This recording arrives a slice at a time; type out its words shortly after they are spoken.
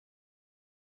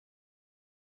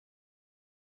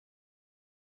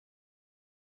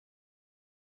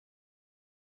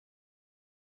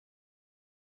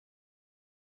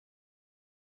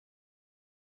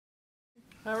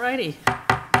All righty.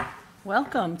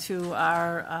 Welcome to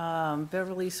our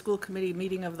Beverly School Committee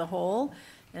meeting of the whole,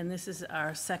 and this is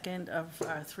our second of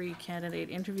our 3 candidate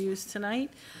interviews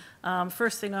tonight.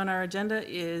 First thing on our agenda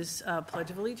is Pledge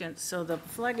of Allegiance. So the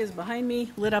flag is behind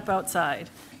me, lit up outside.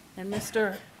 And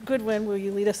Mr. Goodwin, will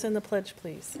you lead us in the pledge,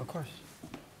 please? Of course.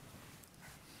 I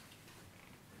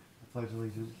pledge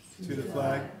allegiance to the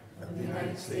flag of the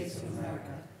United States of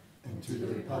America and to the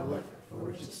republic for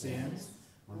which it stands,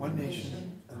 one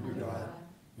nation, under God,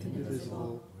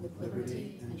 indivisible, with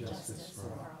liberty and justice for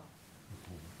all.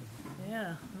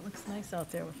 Yeah, it looks nice out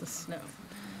there with the snow.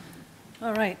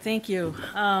 All right, thank you.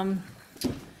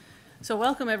 So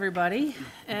welcome, everybody,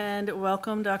 and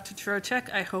welcome, Dr. Charochak.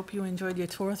 I hope you enjoyed your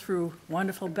tour through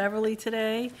wonderful Beverly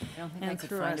today. I don't think I could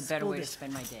find a better way to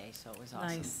spend my day, so it was awesome.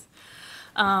 Nice.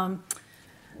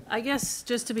 I guess,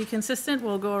 just to be consistent,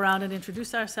 we'll go around and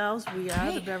introduce ourselves. We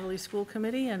are the Beverly School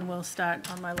Committee, and we'll start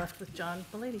on my left with John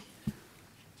Milady.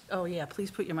 Oh, yeah,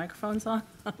 please put your microphones on.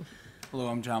 Hello,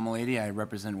 I'm John Milady. I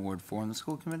represent Ward 4 in the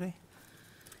school committee.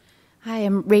 Hi,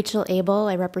 I'm Rachel Abel.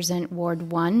 I represent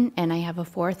Ward 1, and I have a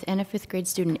 4th and a 5th grade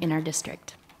student in our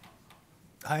district.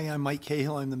 Hi, I'm Mike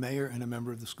Cahill. I'm the mayor and a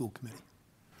member of the school committee.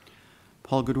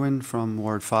 Paul Goodwin from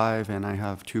Ward 5, and I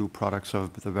have 2 products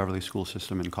of the Beverly school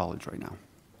system in college right now.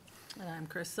 And I'm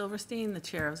Chris Silverstein, the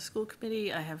chair of the school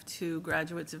committee. I have 2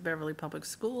 graduates of Beverly Public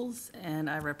Schools, and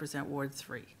I represent Ward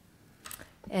 3.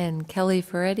 And Kelly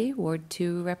Ferretti, Ward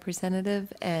 2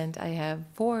 representative, and I have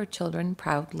 4 children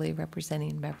proudly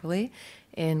representing Beverly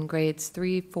in grades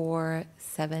 3, 4,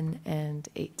 7, and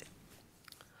 8.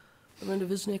 Linda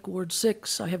Visnick, Ward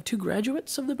 6. I have 2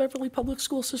 graduates of the Beverly Public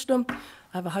School System.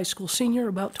 I have a high school senior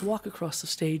about to walk across the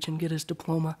stage and get his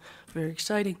diploma. Very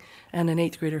exciting. And an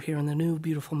 8th grader here in the new,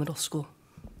 beautiful middle school.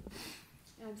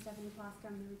 I'm Stephanie Plaska.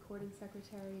 I'm the recording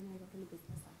secretary, and I work in the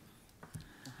business office.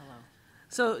 Hello.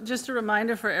 So just a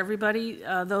reminder for everybody,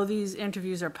 though these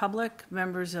interviews are public,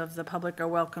 members of the public are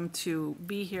welcome to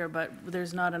be here, but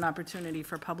there's not an opportunity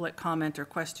for public comment or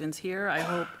questions here. I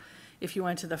hope if you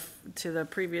went to the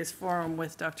previous forum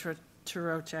with Dr.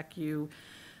 Charochak, you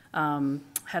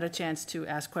had a chance to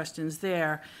ask questions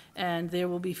there. And there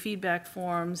will be feedback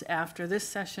forms after this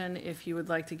session if you would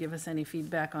like to give us any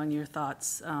feedback on your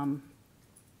thoughts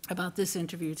about this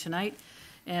interview tonight.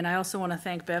 And I also want to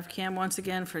thank BevCam once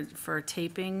again for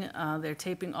taping. They're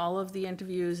taping all of the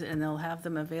interviews, and they'll have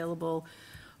them available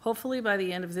hopefully by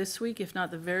the end of this week, if not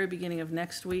the very beginning of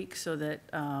next week, so that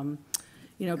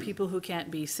you know, people who can't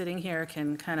be sitting here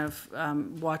can kind of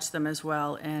watch them as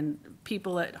well. And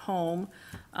people at home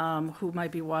who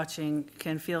might be watching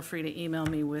can feel free to email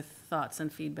me with thoughts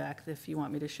and feedback if you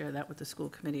want me to share that with the school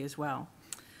committee as well.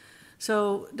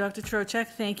 So, Dr. Charochak,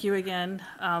 thank you again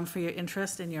for your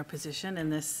interest in your position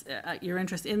and your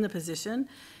interest in the position.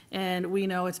 And we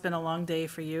know it's been a long day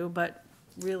for you, but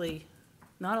really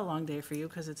not a long day for you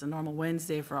because it's a normal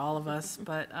Wednesday for all of us.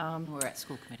 But We're at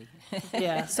school committee.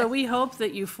 yeah, so we hope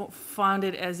that you found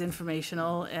it as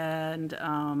informational and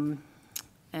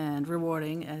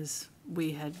rewarding as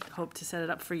we had hoped to set it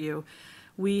up for you.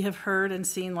 We have heard and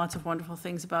seen lots of wonderful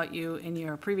things about you in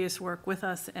your previous work with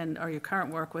us or your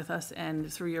current work with us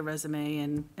and through your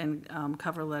resume and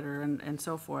cover letter and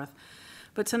so forth.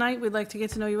 But tonight we'd like to get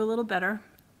to know you a little better.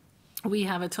 We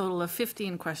have a total of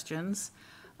 15 questions.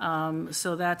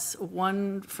 So that's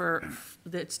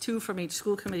 2 from each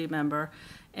school committee member.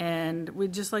 And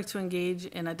we'd just like to engage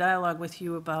in a dialogue with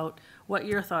you about what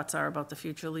your thoughts are about the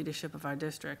future leadership of our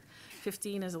district.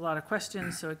 15 is a lot of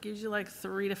questions, so it gives you like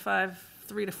 3 to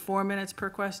 4 minutes per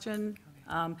question.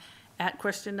 At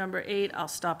question number 8, I'll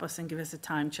stop us and give us a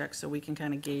time check so we can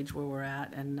kind of gauge where we're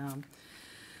at. And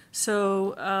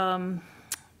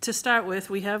to start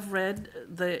with, we have read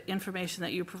the information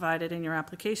that you provided in your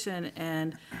application,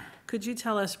 and could you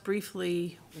tell us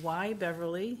briefly why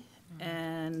Beverly,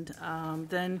 and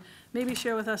then maybe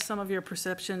share with us some of your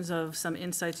perceptions of some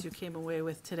insights you came away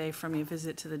with today from your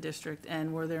visit to the district,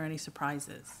 and were there any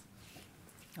surprises?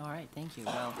 All right, thank you.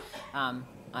 Well,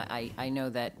 I know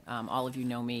that all of you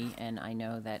know me, and I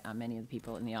know that many of the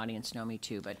people in the audience know me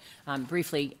too. But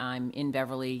briefly, I'm in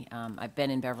Beverly. I've been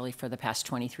in Beverly for the past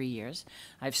 23 years.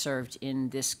 I've served in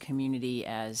this community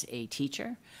as a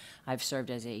teacher. I've served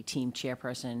as a team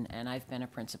chairperson, and I've been a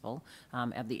principal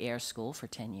of the Air School for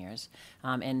 10 years.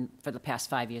 And for the past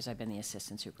 5 years, I've been the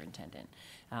assistant superintendent.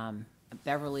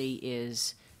 Beverly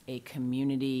is a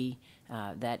community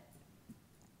that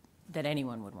that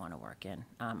anyone would want to work in.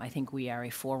 I think we are a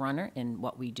forerunner in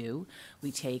what we do.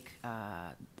 We take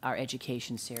our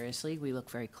education seriously. We look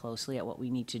very closely at what we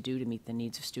need to do to meet the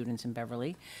needs of students in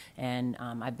Beverly, and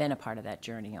I've been a part of that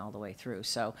journey all the way through.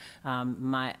 So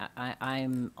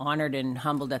I'm honored and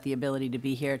humbled at the ability to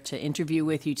be here to interview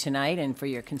with you tonight and for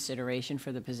your consideration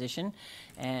for the position.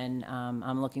 And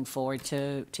I'm looking forward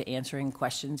to answering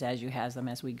questions as you have them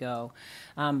as we go.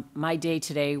 My day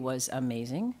today was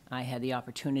amazing. I had the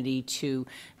opportunity to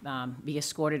be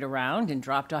escorted around and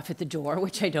dropped off at the door,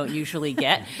 which I don't usually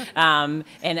get. And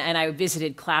I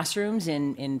visited classrooms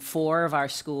in 4 of our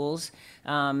schools.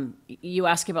 You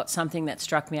asked about something that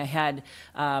struck me. I had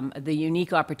the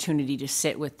unique opportunity to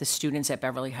sit with the students at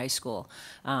Beverly High School,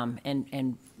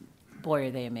 and boy,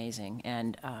 are they amazing.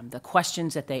 And the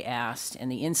questions that they asked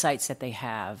and the insights that they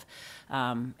have,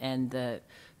 and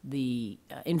the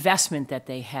investment that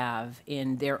they have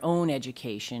in their own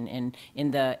education and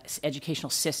in the educational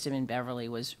system in Beverly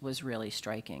was really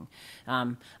striking.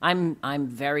 I'm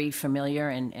very familiar,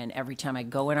 and every time I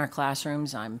go in our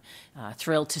classrooms, I'm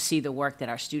thrilled to see the work that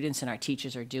our students and our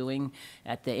teachers are doing,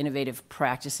 at the innovative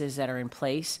practices that are in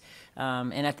place,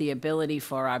 and at the ability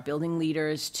for our building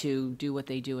leaders to do what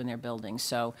they do in their buildings.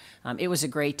 So it was a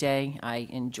great day. I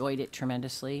enjoyed it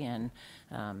tremendously, and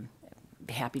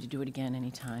be happy to do it again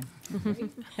anytime.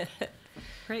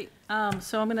 Great.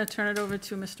 So I'm going to turn it over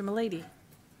to Mr. Milady.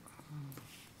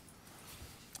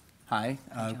 Hi,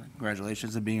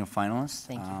 congratulations on being a finalist.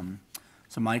 Thank you.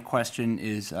 So my question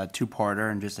is a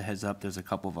two-parter, and just a heads up, there's a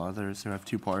couple of others who have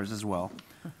two-parters as well.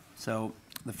 So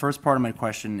the first part of my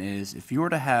question is, if you were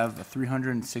to have a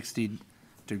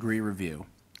 360-degree review,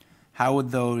 how would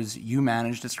those you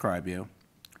manage describe you?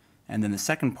 And then the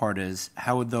second part is,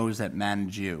 how would those that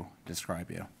manage you describe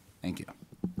you? Thank you.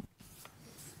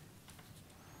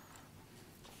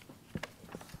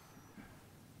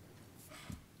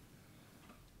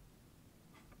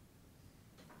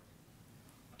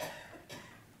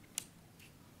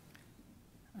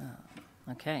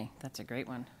 Okay, that's a great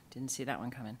one. Didn't see that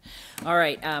one coming. All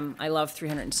right, I love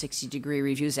 360-degree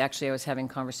reviews. Actually, I was having a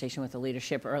conversation with the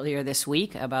leadership earlier this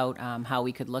week about how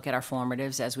we could look at our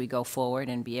formatives as we go forward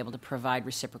and be able to provide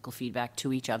reciprocal feedback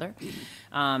to each other.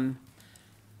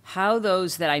 How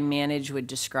those that I manage would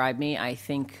describe me, I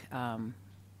think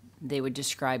they would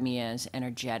describe me as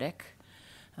energetic,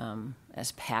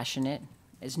 as passionate,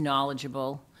 as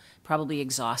knowledgeable, probably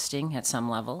exhausting at some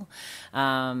level.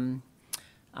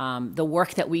 The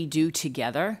work that we do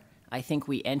together, I think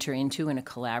we enter into in a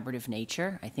collaborative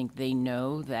nature. I think they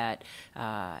know that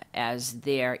as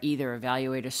their either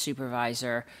evaluator,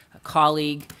 supervisor, a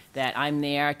colleague, that I'm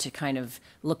there to kind of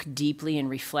look deeply and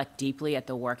reflect deeply at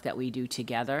the work that we do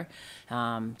together,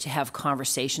 to have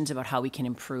conversations about how we can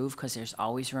improve, because there's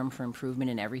always room for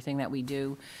improvement in everything that we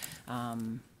do.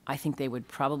 I think they would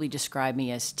probably describe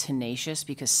me as tenacious,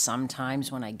 because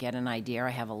sometimes when I get an idea,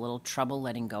 I have a little trouble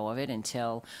letting go of it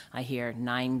until I hear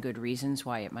 9 good reasons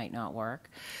why it might not work.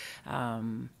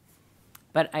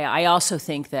 But I also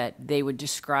think that they would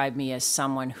describe me as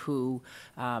someone who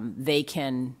they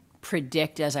can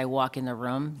predict as I walk in the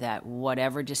room that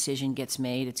whatever decision gets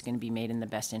made, it's going to be made in the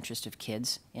best interest of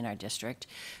kids in our district.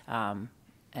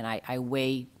 And I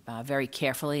weigh very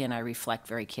carefully, and I reflect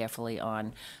very carefully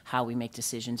on how we make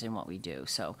decisions and what we do.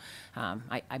 So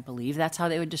I believe that's how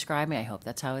they would describe me. I hope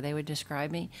that's how they would describe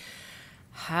me.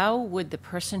 How would the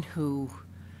person who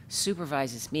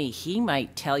supervises me, he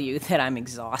might tell you that I'm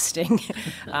exhausting.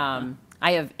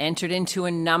 I have entered into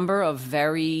a number of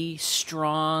very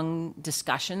strong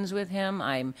discussions with him.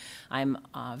 I'm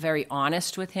very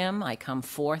honest with him. I come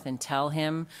forth and tell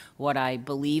him what I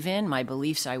believe in. My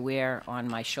beliefs I wear on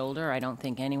my shoulder. I don't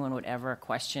think anyone would ever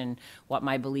question what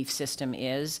my belief system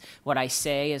is. What I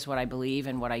say is what I believe,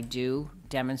 and what I do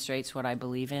demonstrates what I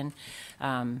believe in.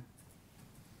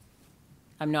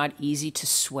 I'm not easy to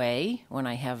sway when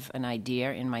I have an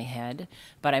idea in my head,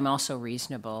 but I'm also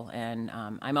reasonable, and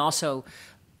I'm also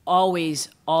always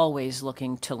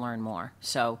looking to learn more.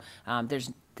 So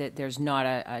there's not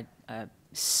a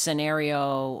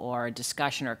scenario or a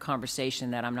discussion or a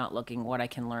conversation that I'm not looking what I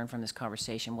can learn from this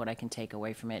conversation, what I can take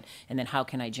away from it, and then how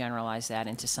can I generalize that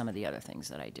into some of the other things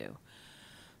that I do.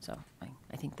 So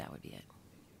I think that would be it.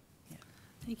 Yeah.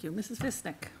 Thank you. Mrs.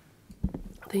 Visnick.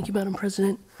 Thank you, Madam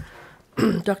President.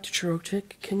 Dr.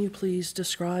 Charochak, can you please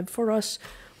describe for us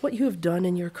what you have done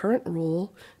in your current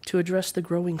role to address the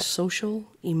growing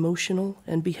social, emotional,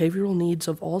 and behavioral needs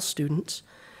of all students?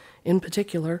 In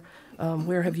particular,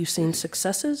 where have you seen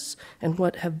successes, and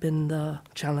what have been the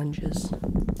challenges?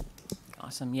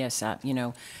 Awesome. Yes.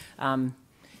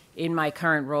 in my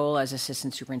current role as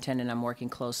assistant superintendent, I'm working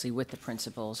closely with the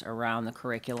principals around the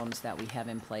curriculums that we have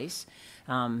in place.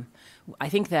 I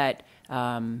think that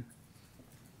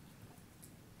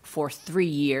for 3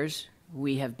 years,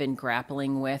 we have been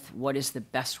grappling with what is the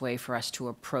best way for us to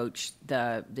approach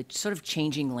the sort of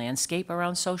changing landscape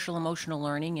around social emotional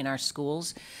learning in our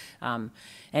schools.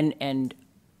 And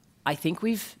I think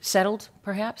we've settled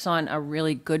perhaps on a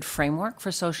really good framework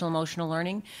for social emotional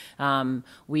learning.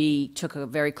 We took a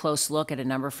very close look at a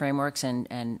number of frameworks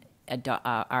and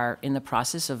are in the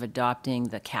process of adopting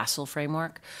the CASTLE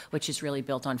framework, which is really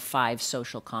built on 5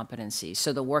 social competencies.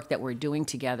 So the work that we're doing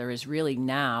together is really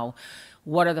now,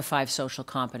 what are the 5 social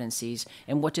competencies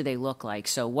and what do they look like?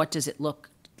 So what does it look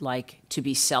like to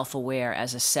be self-aware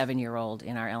as a 7-year-old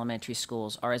in our elementary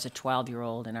schools, or as a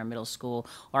 12-year-old in our middle school,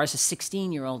 or as a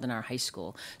 16-year-old in our high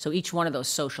school? So each one of those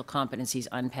social competencies,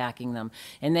 unpacking them.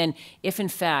 And then if in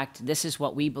fact this is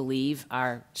what we believe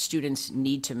our students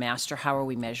need to master, how are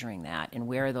we measuring that? And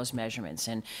where are those measurements?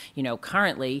 And you know,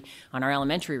 currently on our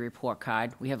elementary report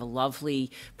card, we have a lovely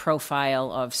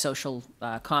profile of social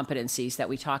competencies that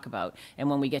we talk about. And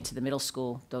when we get to the middle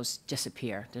school, those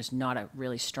disappear. There's not a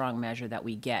really strong measure that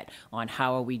we get on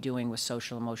how are we doing with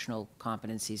social emotional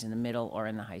competencies in the middle or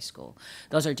in the high school.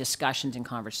 Those are discussions and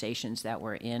conversations that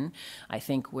we're in. I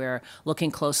think we're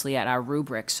looking closely at our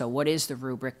rubrics. So what is the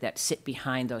rubric that sit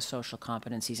behind those social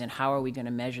competencies, and how are we going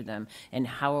to measure them, and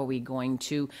how are we going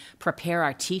to prepare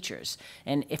our teachers?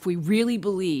 And if we really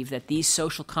believe that these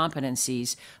social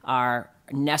competencies are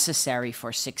necessary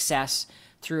for success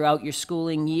throughout your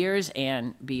schooling years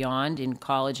and beyond in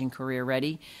college and career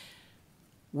ready,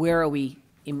 where are we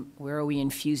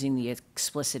infusing the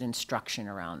explicit instruction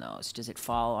around those? Does it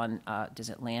fall on, does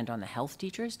it land on the health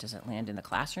teachers? Does it land in the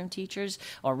classroom teachers?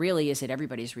 Or really, is it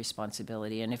everybody's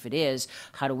responsibility? And if it is,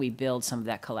 how do we build some of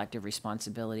that collective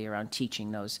responsibility around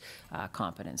teaching those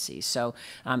competencies? So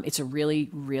it's a really,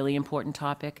 really important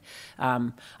topic.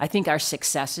 I think our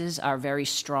successes are very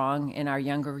strong in our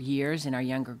younger years, in our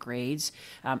younger grades.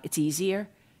 It's easier.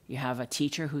 You have a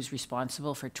teacher who's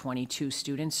responsible for 22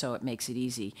 students, so it makes it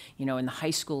easy. You know, in the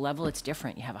high school level, it's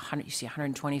different. You see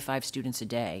 125 students a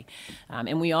day.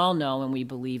 And we all know and we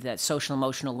believe that social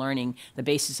emotional learning, the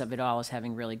basis of it all is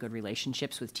having really good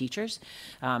relationships with teachers.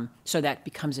 So that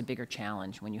becomes a bigger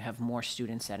challenge when you have more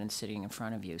students that are sitting in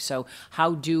front of you. So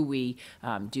how do we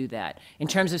do that? In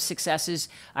terms of successes,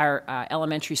 our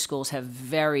elementary schools have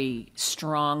very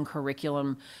strong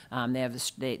curriculum.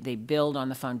 They build on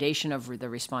the foundation of the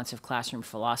responsive classroom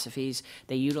philosophies.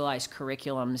 They utilize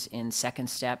curriculums in second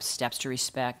steps, steps to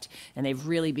respect, and they've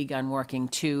really begun working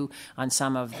too on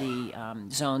some of the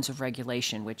zones of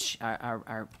regulation, which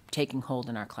are taking hold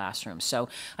in our classrooms. So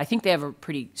I think they have a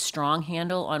pretty strong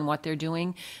handle on what they're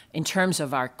doing in terms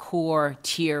of our core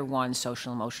tier 1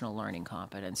 social emotional learning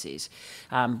competencies.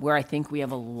 Where I think we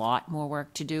have a lot more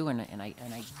work to do, and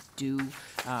I do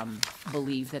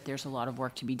believe that there's a lot of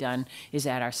work to be done, is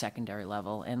at our secondary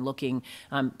level and looking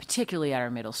particularly at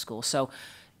our middle school. So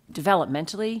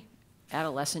developmentally,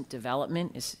 adolescent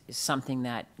development is something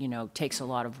that, you know, takes a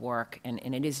lot of work, and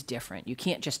it is different. You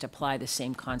can't just apply the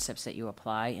same concepts that you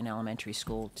apply in elementary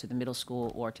school to the middle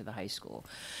school or to the high school.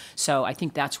 So I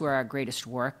think that's where our greatest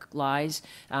work lies.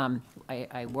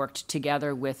 I worked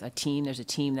together with a team. There's a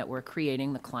team that we're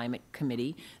creating, the Climate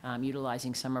Committee,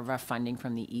 utilizing some of our funding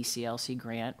from the ECLC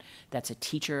grant. That's a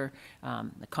teacher,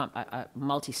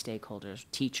 multi-stakeholders,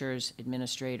 teachers,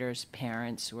 administrators,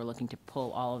 parents. We're looking to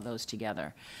pull all of those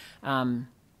together.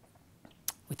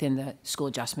 Within the school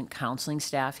adjustment counseling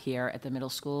staff here at the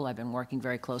middle school, I've been working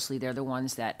very closely. They're the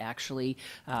ones that actually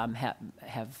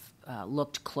have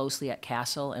looked closely at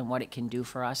CASTLE and what it can do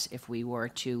for us if we were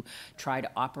to try to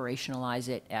operationalize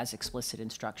it as explicit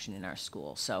instruction in our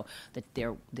school. So that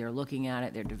they're looking at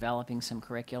it, they're developing some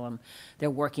curriculum,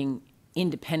 they're working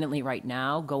independently right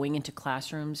now, going into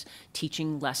classrooms,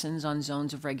 teaching lessons on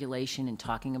zones of regulation and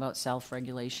talking about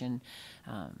self-regulation.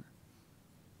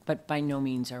 But by no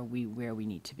means are we where we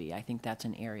need to be. I think that's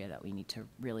an area that we need to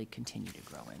really continue to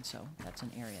grow in. So that's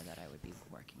an area that I would be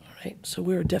working on. All right, so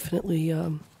we're definitely,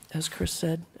 as Chris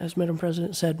said, as Madam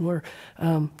President said, we're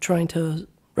trying to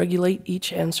regulate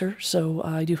each answer. So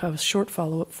I do have a short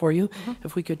follow-up for you,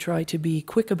 if we could try to be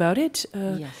quick about it.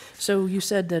 Yes. So you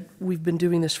said that we've been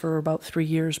doing this for about 3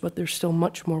 years, but there's still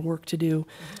much more work to do.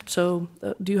 So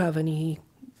do you have any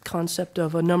concept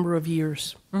of a number of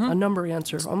years, a number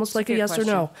answer, almost like a yes or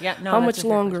no? Yeah, no, How that's much a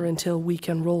fair longer question. until we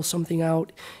can roll something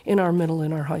out in our middle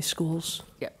and our high schools?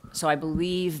 Yeah. So I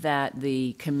believe that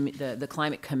the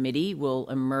climate committee will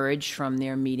emerge from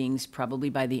their meetings probably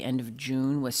by the end of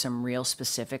June with some real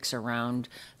specifics around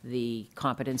the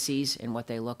competencies and what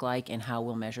they look like and how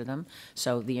we'll measure them.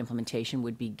 So the implementation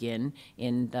would begin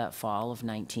in the fall of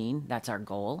 19. That's our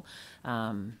goal.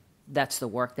 That's the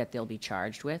work that they'll be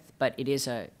charged with. But it is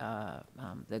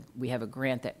we have a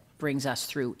grant that brings us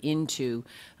through into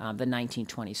the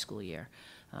 1920 school year.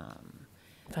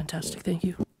 Fantastic, thank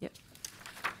you. Yep.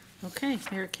 Okay,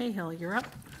 Mayor Cahill, you're up.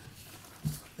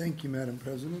 Thank you, Madam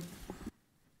President.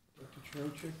 Dr.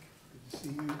 Charochak, good to see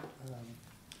you.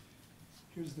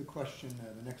 Here's the question,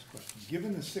 the next question.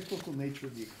 Given the cyclical nature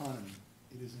of the economy,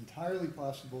 it is entirely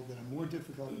possible that a more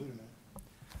difficult, wait a minute.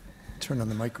 Turn on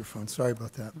the microphone, sorry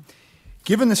about that.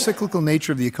 Given the cyclical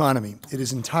nature of the economy, it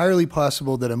is entirely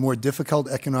possible that a more difficult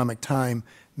economic time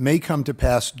may come to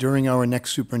pass during our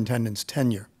next superintendent's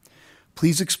tenure.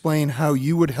 Please explain how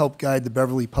you would help guide the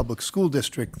Beverly Public School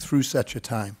District through such a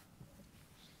time.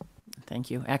 Thank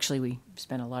you. Actually, we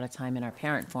spent a lot of time in our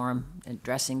parent forum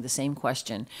addressing the same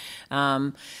question.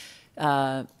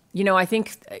 You know, I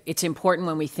think it's important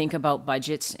when we think about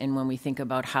budgets and when we think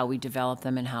about how we develop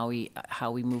them and how we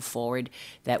move forward,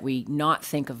 that we not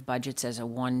think of budgets as a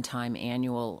one-time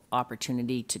annual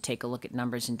opportunity to take a look at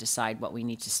numbers and decide what we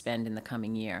need to spend in the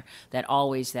coming year. That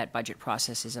always that budget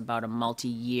process is about a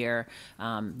multi-year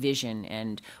vision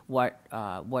and what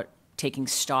taking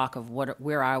stock of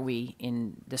where are we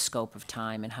in the scope of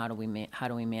time and how do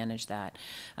we manage that.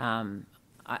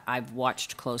 I've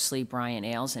watched closely Brian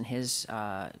Ailes and his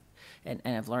and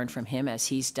I've learned from him as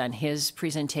he's done his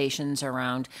presentations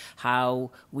around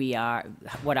how we are,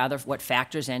 what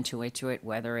factors into it,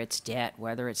 whether it's debt,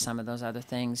 whether it's some of those other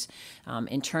things.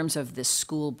 In terms of the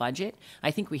school budget,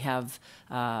 I think we have,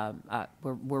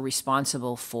 we're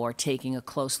responsible for taking a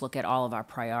close look at all of our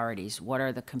priorities. What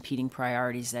are the competing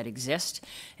priorities that exist,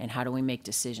 and how do we make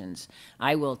decisions?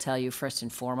 I will tell you first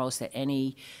and foremost that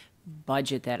any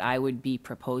budget that I would be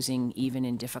proposing, even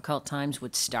in difficult times,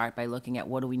 would start by looking at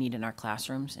what do we need in our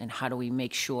classrooms and how do we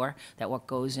make sure that what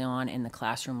goes on in the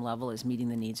classroom level is meeting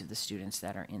the needs of the students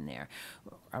that are in there,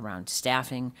 around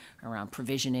staffing, around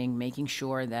provisioning, making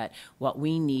sure that what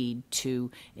we need to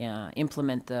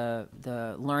implement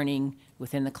the learning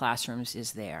within the classrooms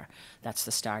is there. That's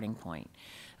the starting point.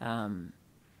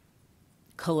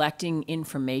 Collecting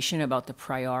information about the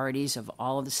priorities of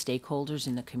all of the stakeholders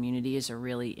in the community is a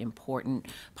really important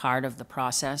part of the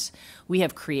process. We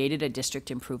have created a district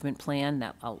improvement plan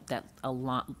that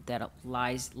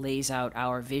lays out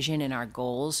our vision and our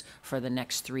goals for the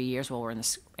next 3 years while we're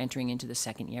entering into the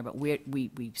second year. But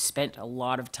we spent a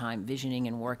lot of time visioning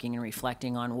and working and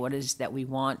reflecting on what is that we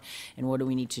want and what do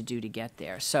we need to do to get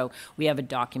there. So we have a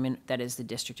document that is the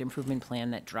district improvement plan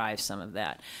that drives some of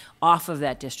that. Off of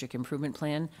that district improvement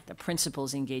plan, the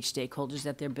principals engage stakeholders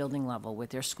at their building level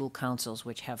with their school councils,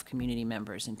 which have community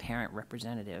members and parent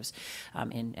representatives,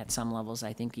 and at some levels,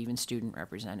 I think even student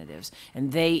representatives.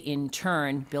 And they, in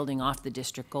turn, building off the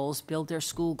district goals, build their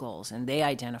school goals, and they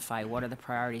identify what are the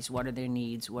priorities, what are their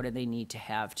needs, what do they need to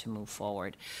have to move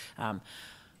forward.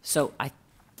 So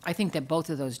I think that both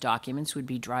of those documents would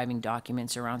be driving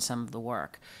documents around some of the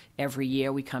work. Every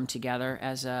year we come together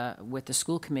with the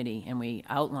school committee and we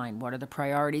outline what are the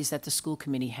priorities that the school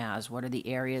committee has, what are the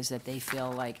areas that they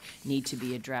feel like need to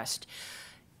be addressed.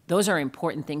 Those are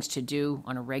important things to do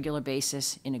on a regular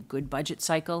basis in a good budget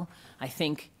cycle. I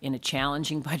think in a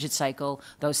challenging budget cycle,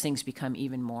 those things become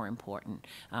even more important.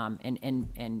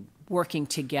 And working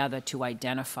together to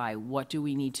identify what do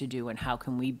we need to do and how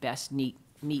can we best meet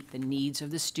the needs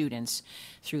of the students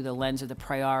through the lens of the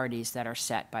priorities that are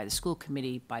set by the school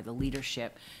committee, by the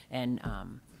leadership, and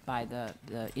by the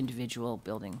individual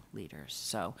building leaders.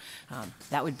 So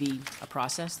that would be a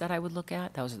process that I would look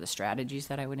at. Those are the strategies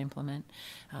that I would implement.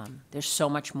 There's so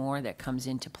much more that comes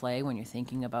into play when you're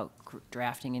thinking about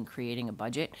drafting and creating a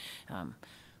budget.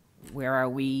 Where are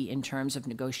we in terms of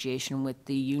negotiation with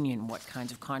the union? What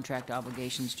kinds of contract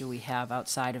obligations do we have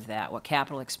outside of that? What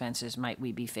capital expenses might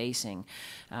we be facing?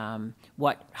 How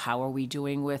are we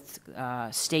doing with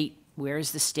state? Where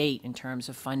is the state in terms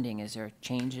of funding? Is there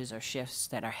changes or shifts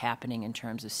that are happening in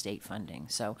terms of state funding?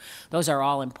 So those are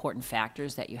all important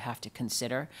factors that you have to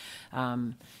consider.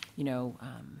 I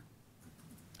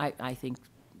think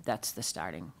that's the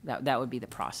starting. That would be the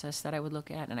process that I would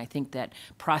look at, and I think that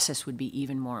process would be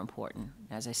even more important,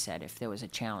 as I said, if there was a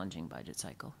challenging budget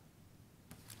cycle.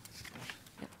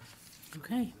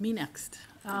 Okay, me next.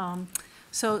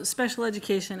 So special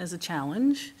education is a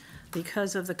challenge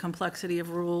because of the complexity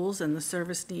of rules and the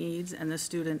service needs and the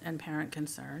student and parent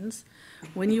concerns.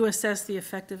 When you assess the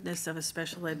effectiveness of a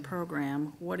special ed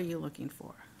program, what are you looking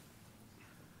for?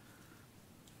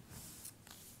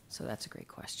 So that's a great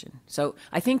question. So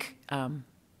I think, and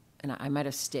I might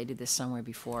have stated this somewhere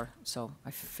before, so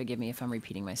forgive me if I'm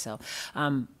repeating myself.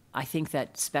 I think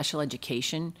that special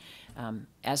education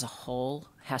as a whole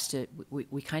has to,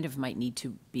 we kind of might need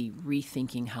to be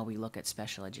rethinking how we look at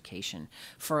special education.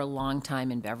 For a long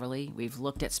time in Beverly, we've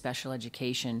looked at special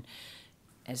education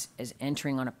as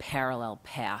entering on a parallel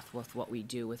path with what we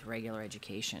do with regular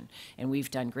education. And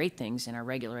we've done great things in our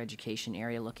regular education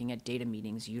area, looking at data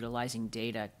meetings, utilizing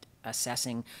data,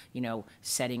 assessing,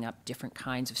 setting up different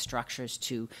kinds of structures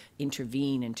to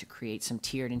intervene and to create some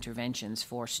tiered interventions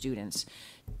for students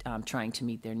trying to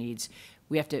meet their needs.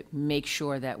 We have to make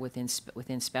sure that within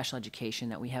special education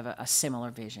that we have a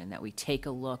similar vision, that we take a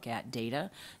look at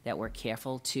data, that we're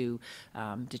careful to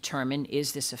determine,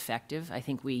 is this effective? I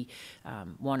think we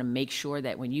want to make sure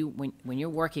that when you're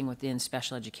working within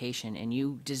special education and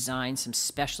you design some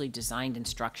specially designed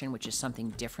instruction, which is something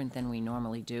different than we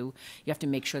normally do, you have to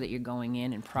make sure that you're going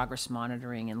in and progress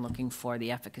monitoring and looking for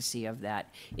the efficacy of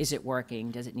that. Is it working?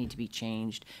 Does it need to be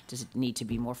changed? Does it need to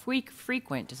be more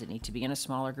frequent? Does it need to be in a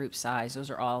smaller group size? Those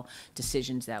are all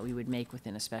decisions that we would make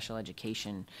within a special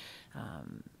education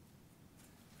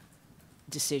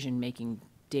decision-making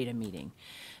data meeting.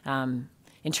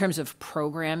 In terms of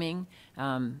programming,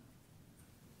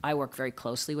 I work very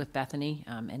closely with Bethany,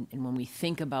 and when we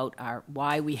think about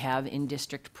why we have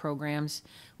in-district programs,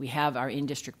 we have our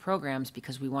in-district programs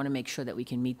because we want to make sure that we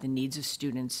can meet the needs of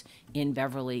students in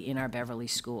Beverly, in our Beverly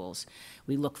schools.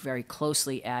 We look very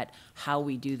closely at how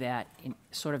we do that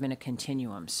sort of in a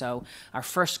continuum. So our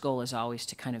first goal is always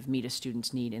to kind of meet a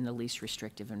student's need in the least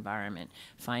restrictive environment,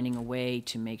 finding a way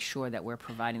to make sure that we're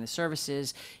providing the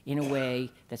services in a way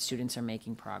that students are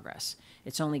making progress.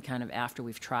 It's only kind of after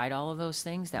we've tried all of those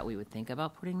things that we would think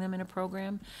about putting them in a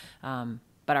program.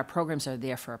 But our programs are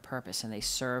there for a purpose, and they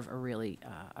serve a really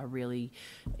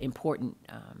important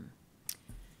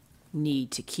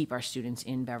need to keep our students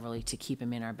in Beverly, to keep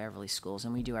them in our Beverly schools,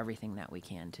 and we do everything that we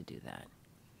can to do that.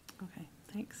 Okay,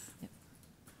 thanks. Yep.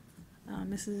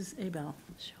 Mrs. Abel.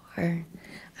 Sure.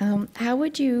 How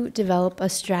would you develop a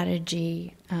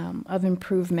strategy of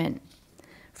improvement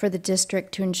for the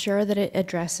district to ensure that it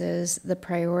addresses the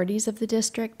priorities of the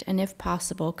district? And if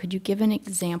possible, could you give an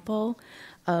example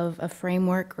of a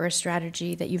framework or a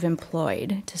strategy that you've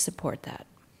employed to support that?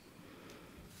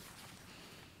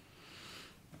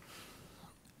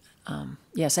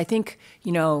 Yes, I think,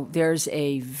 there's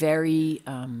a very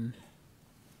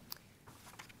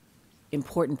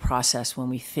important process when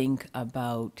we think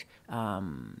about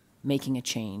making a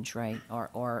change, right,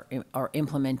 or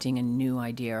implementing a new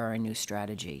idea or a new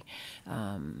strategy.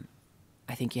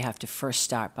 I think you have to first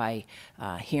start by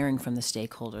hearing from the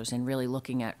stakeholders and really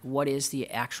looking at what is the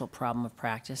actual problem of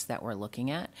practice that we're looking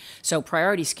at. So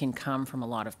priorities can come from a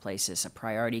lot of places. A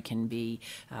priority can be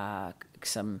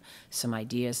some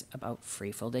ideas about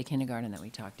free full-day kindergarten that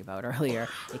we talked about earlier.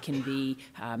 It can be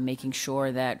making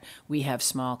sure that we have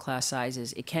small class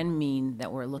sizes. It can mean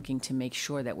that we're looking to make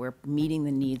sure that we're meeting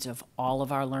the needs of all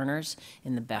of our learners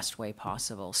in the best way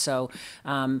possible. So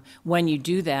when you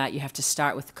do that, you have to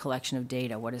start with the collection of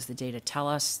data. What does the data tell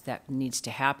us that needs to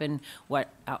happen?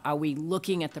 What are we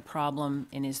looking at the problem,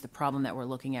 and is the problem that we're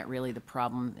looking at really the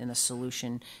problem and the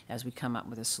solution as we come up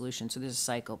with a solution? So there's a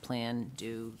cycle, plan,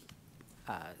 do,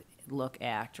 look,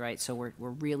 act, right? So we're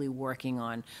really working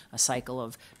on a cycle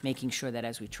of making sure that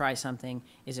as we try something,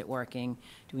 is it working?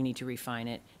 Do we need to refine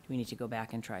it? Do we need to go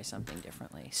back and try something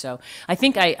differently? So I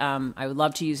think I would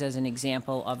love to use as an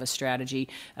example of a strategy.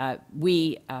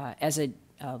 We, as a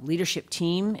leadership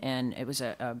team, and it was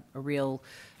a real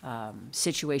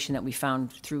situation that we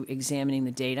found through examining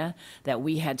the data, that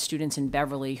we had students in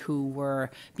Beverly who were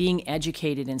being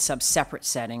educated in separate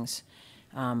settings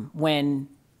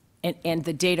and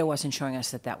the data wasn't showing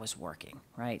us that was working,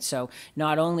 right? So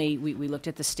not only, we looked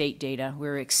at the state data, we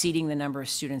were exceeding the number of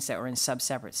students that were in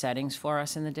separate settings for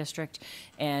us in the district,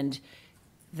 and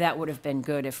that would have been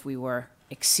good if we were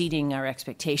exceeding our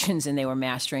expectations and they were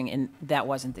mastering, and that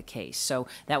wasn't the case. So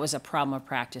that was a problem of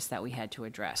practice that we had to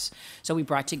address. So we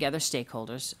brought together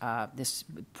stakeholders. This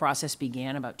process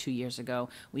began about 2 years ago.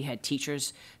 We had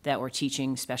teachers that were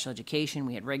teaching special education,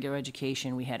 we had regular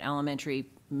education, we had elementary,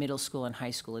 middle school, and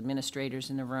high school administrators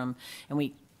in the room, and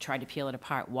we tried to peel it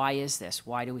apart. Why is this?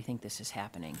 Why do we think this is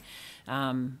happening?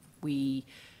 We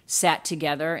sat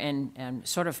together and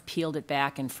sort of peeled it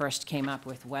back and first came up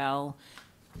with,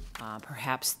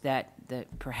 perhaps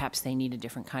they need a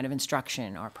different kind of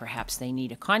instruction, or perhaps they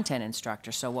need a content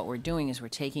instructor. So what we're doing is we're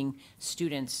taking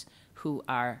students who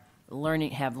are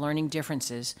have learning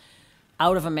differences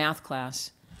out of a math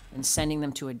class and sending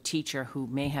them to a teacher who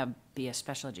may be a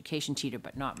special education teacher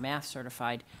but not math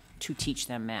certified, to teach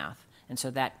them math. And so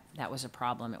that was a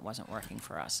problem. It wasn't working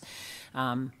for us.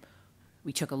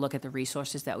 We took a look at the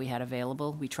resources that we had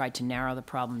available. We tried to narrow the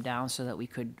problem down so that we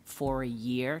could, for a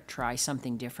year, try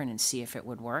something different and see if it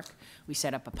would work. We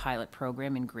set up a pilot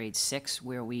program in grade 6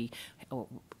 where we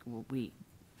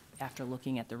after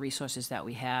looking at the resources that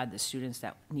we had, the students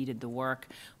that needed the work,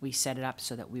 we set it up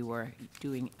so that we were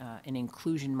doing an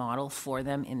inclusion model for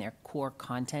them in their core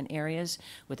content areas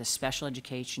with a special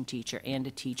education teacher and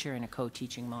a teacher in a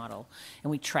co-teaching model.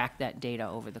 And we tracked that data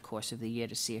over the course of the year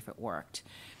to see if it worked.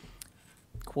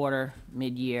 Quarter,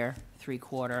 mid-year,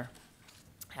 three-quarter.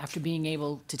 After being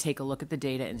able to take a look at the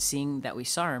data and seeing that we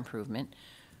saw improvement,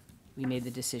 we made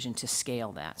the decision to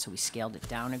scale that. So we scaled it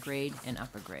down a grade and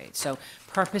up a grade. So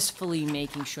purposefully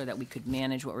making sure that we could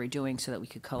manage what we're doing so that we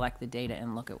could collect the data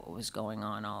and look at what was going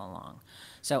on all along.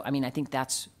 So, I mean, I think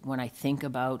that's when I think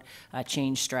about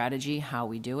change strategy, how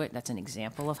we do it. That's an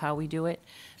example of how we do it.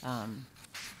 Does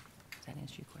that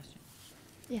answer your question?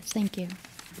 Yes, thank you.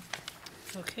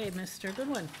 Okay, Mr.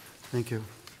 Goodwin. Thank you.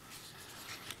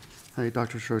 Hi,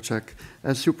 Dr. Charochak.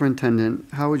 As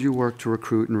superintendent, how would you work to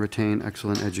recruit and retain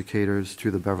excellent educators to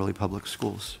the Beverly Public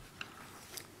Schools?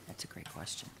 That's a great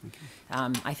question.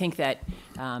 I think that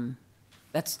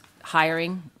that's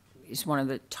hiring is one of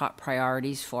the top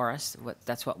priorities for us.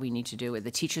 That's what we need to do.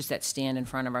 The teachers that stand in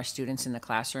front of our students in the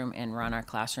classroom and run our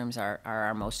classrooms are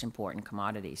our most important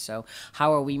commodity. So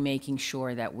how are we making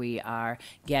sure that we are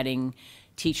getting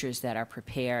teachers that are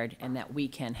prepared and that we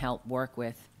can help work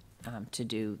with to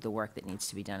do the work that needs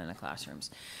to be done in the classrooms.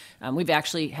 We've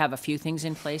actually have a few things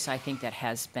in place I think that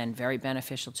has been very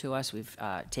beneficial to us. We've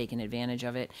taken advantage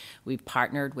of it. We've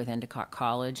partnered with Endicott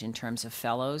College in terms of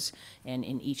fellows, and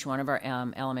in each one of our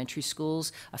elementary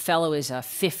schools, a fellow is a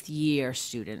fifth-year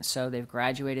student, so they've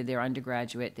graduated their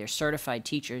undergraduate, they're certified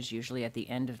teachers usually at the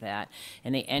end of that,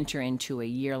 and they enter into a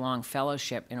year-long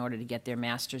fellowship in order to get their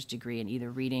master's degree in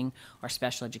either reading or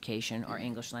special education or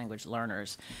English language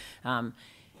learners.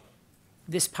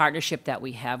 This partnership that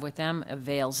we have with them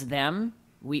avails them.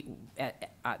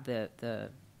 The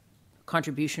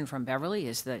contribution from Beverly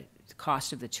is the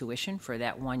cost of the tuition for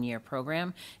that one-year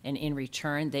program, and in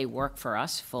return, they work for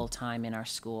us full-time in our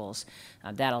schools.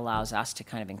 That allows us to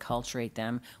kind of enculturate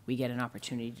them. We get an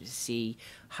opportunity to see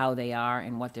how they are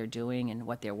and what they're doing and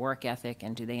what their work ethic,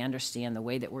 and do they understand the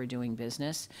way that we're doing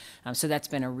business. So that's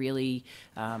been a really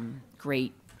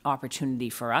great opportunity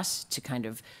for us to kind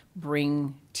of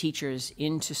bring teachers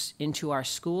into our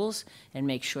schools and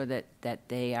make sure that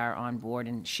they are on board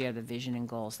and share the vision and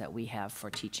goals that we have for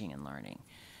teaching and learning.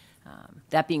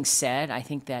 That being said, I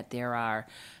think that there are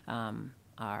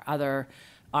other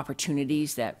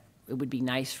opportunities that it would be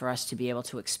nice for us to be able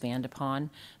to expand upon.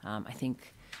 I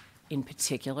think in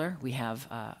particular, we have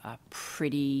a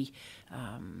pretty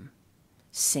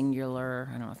singular,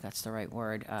 I don't know if that's the right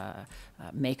word,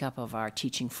 makeup of our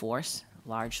teaching force,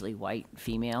 largely white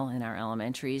female in our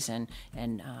elementaries, and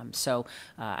so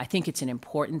I think it's an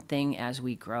important thing as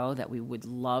we grow that we would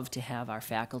love to have our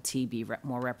faculty be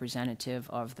more representative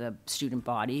of the student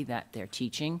body that they're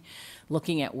teaching,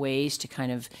 looking at ways to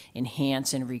kind of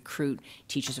enhance and recruit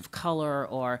teachers of color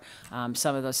or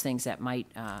some of those things that might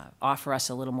offer us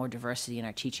a little more diversity in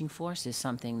our teaching force is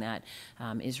something that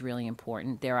is really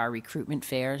important. There are recruitment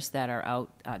fairs that are out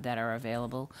that are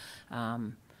available.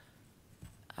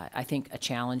 I think a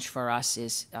challenge for us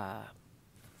is,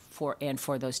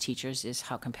 for those teachers, is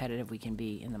how competitive we can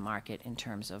be in the market in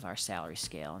terms of our salary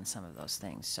scale and some of those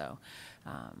things. So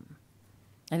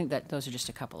I think that those are just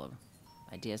a couple of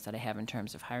ideas that I have in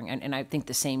terms of hiring. And I think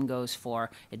the same goes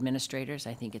for administrators.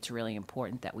 I think it's really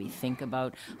important that we think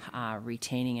about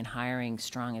retaining and hiring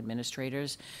strong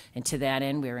administrators. And to that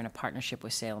end, we're in a partnership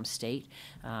with Salem State,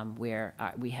 where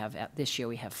we have, this year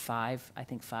we have five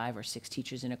or six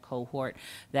teachers in a cohort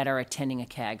that are attending a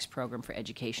CAGS program for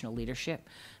educational leadership.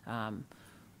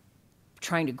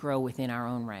 Trying to grow within our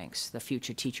own ranks, the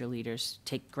future teacher leaders,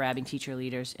 grabbing teacher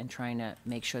leaders and trying to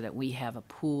make sure that we have a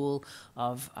pool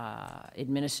of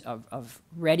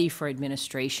ready for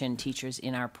administration teachers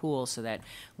in our pool so that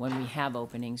when we have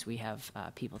openings, we have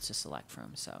people to select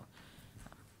from, so.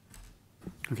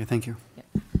 Okay, thank you.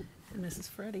 Yeah. Mrs.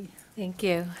 Ferretti. Thank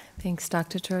you. Thanks,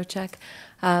 Dr. Charochak.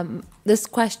 This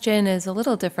question is a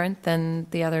little different than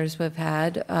the others we've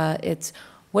had. It's,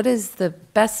 what is the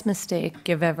best mistake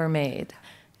you've ever made?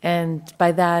 And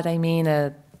by that, I mean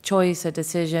a choice, a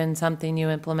decision, something you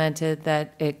implemented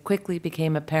that it quickly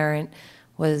became apparent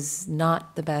was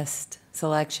not the best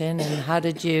selection, and how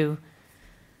did you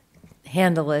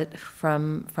handle it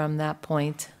from that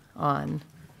point on?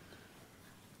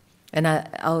 And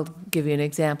I'll give you an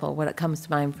example. What comes to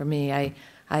mind for me, I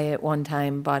I at one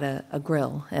time bought a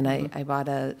grill, and I bought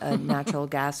a natural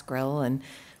gas grill, and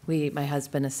my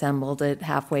husband assembled it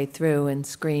halfway through and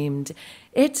screamed,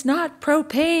 "It's not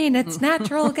propane, it's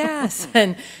natural gas."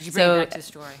 And Did you bring it back to the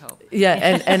store, I hope?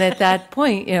 yeah, and at that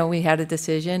point, we had a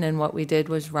decision, and what we did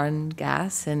was run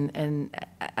gas, and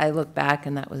I look back,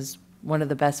 and that was one of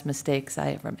the best mistakes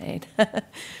I ever made.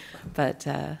 But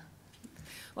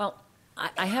Well,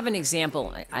 I have an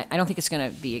example. I don't think it's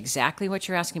going to be exactly what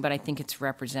you're asking, but I think it's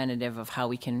representative of how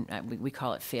we can, we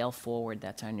call it fail forward.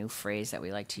 That's our new phrase that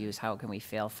we like to use. How can we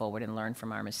fail forward and learn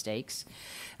from our mistakes?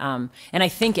 And I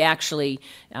think actually,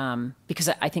 because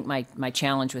I think my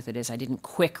challenge with it is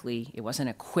it wasn't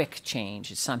a quick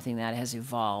change. It's something that has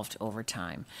evolved over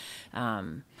time.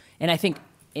 And I think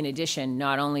in addition,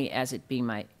 not only as it being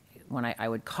when I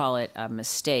would call it a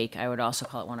mistake, I would also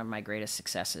call it one of my greatest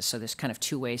successes. So there's kind of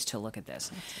two ways to look at this.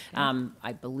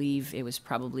 I believe it was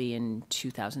probably in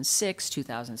 2006,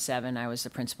 2007, I was the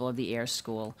principal of the Air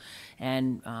School,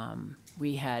 and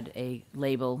we had a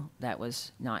label that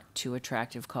was not too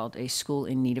attractive called a school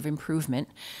in need of improvement,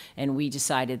 and we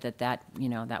decided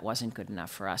that wasn't good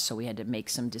enough for us. So we had to make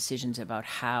some decisions about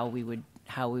how we would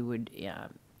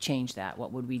change that.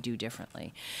 What would we do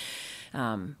differently?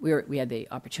 We had the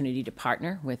opportunity to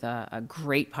partner with a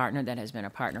great partner that has been a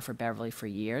partner for Beverly for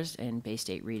years in Bay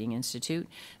State Reading Institute,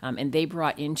 and they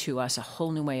brought into us a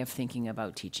whole new way of thinking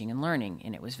about teaching and learning,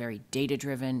 and it was very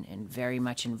data-driven and very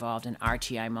much involved in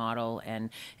RTI model, and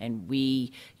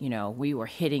we were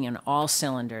hitting on all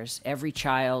cylinders. Every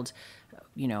child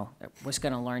was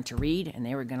going to learn to read, and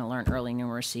they were going to learn early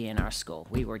numeracy in our school.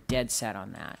 We were dead set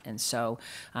on that. And so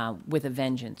with a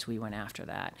vengeance, we went after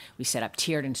that. We set up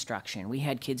tiered instruction. We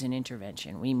had kids in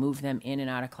intervention. We moved them in and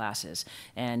out of classes.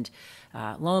 And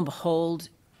lo and behold,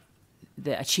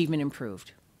 the achievement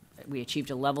improved. We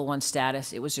achieved a level 1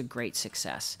 status. It was a great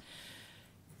success.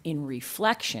 In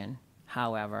reflection,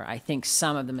 however, I think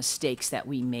some of the mistakes that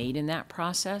we made in that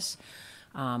process,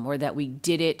 or that we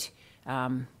did it,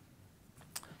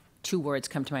 two words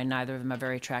come to mind, neither of them are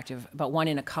very attractive, but one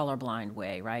in a colorblind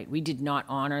way, right? We did not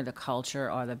honor the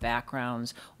culture or the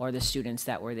backgrounds or the students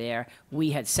that were there. We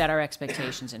had set our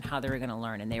expectations in how they were going to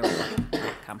learn, and they were going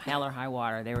to come hell or high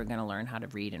water, they were going to learn how to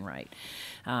read and write.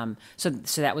 So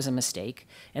that was a mistake.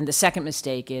 And the second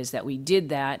mistake is that we did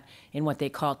that in what they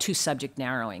call two-subject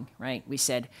narrowing, right? We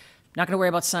said, not going to worry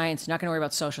about science, not going to worry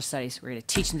about social studies, we're going to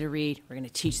teach them to read, we're going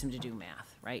to teach them to do math.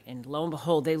 Right? And lo and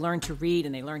behold, they learned to read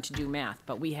and they learned to do math.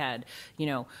 But we had,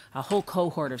 a whole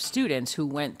cohort of students who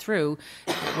went through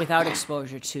without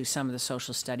exposure to some of the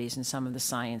social studies and some of the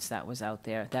science that was out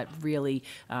there that really,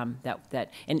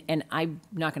 and I'm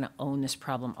not going to own this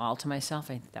problem all to myself.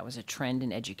 I think that was a trend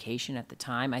in education at the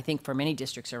time. I think for many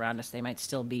districts around us, they might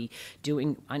still be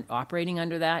operating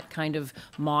under that kind of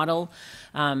model.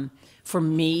 For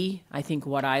me, I think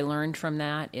what I learned from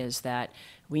that is that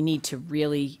we need to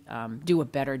really do a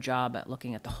better job at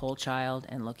looking at the whole child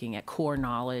and looking at core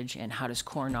knowledge and how does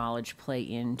core knowledge play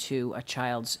into a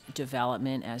child's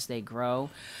development as they grow.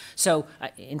 So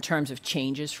in terms of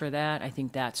changes for that, I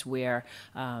think that's where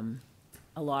a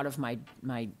lot of my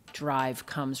drive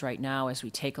comes right now as we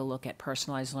take a look at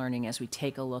personalized learning, as we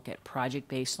take a look at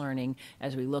project-based learning,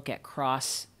 as we look at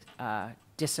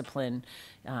cross-discipline,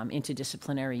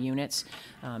 interdisciplinary units,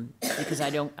 because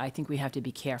I think we have to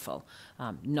be careful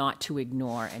not to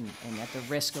ignore and at the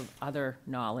risk of other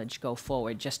knowledge go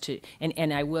forward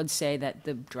and I would say that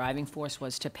the driving force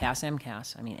was to pass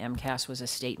MCAS. I mean, MCAS was a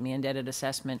state mandated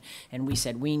assessment, and we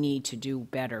said we need to do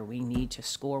better. We need to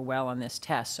score well on this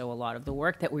test. So a lot of the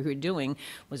work that we were doing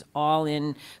was all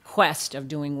in quest of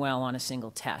doing well on a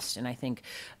single test. And I think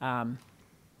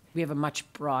we have a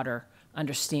much broader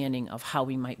understanding of how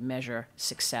we might measure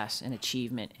success and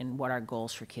achievement and what our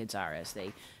goals for kids are as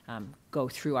they go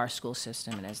through our school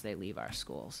system and as they leave our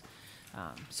schools.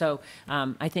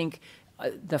 I think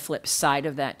the flip side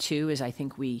of that too is I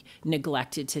think we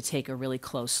neglected to take a really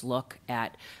close look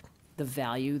at the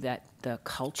value that the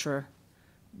culture.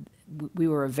 We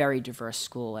were a very diverse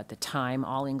school at the time.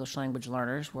 All English language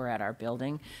learners were at our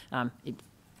building.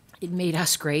 It made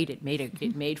us great. It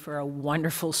made for a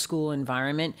wonderful school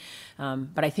environment.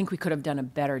 But I think we could have done a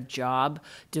better job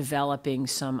developing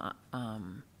some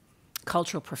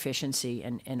cultural proficiency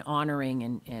and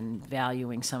honoring and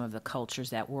valuing some of the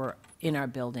cultures that were in our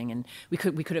building. And we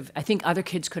could have. I think other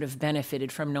kids could have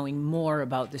benefited from knowing more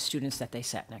about the students that they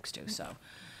sat next to. So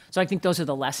I think those are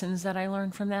the lessons that I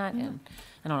learned from that. And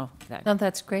I don't know. No,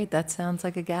 that's great. That sounds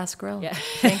like a gas grill. Yeah.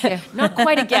 Thank you. Not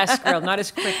quite a gas grill, not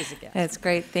as quick as a gas. That's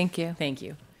great. Thank you. Thank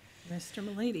you. Mr.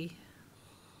 Milady.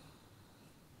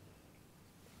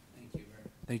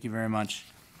 Thank you very much.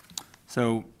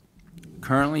 So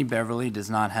currently Beverly does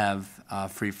not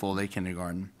have free full-day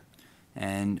kindergarten.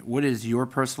 And what is your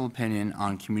personal opinion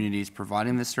on communities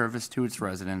providing this service to its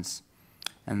residents?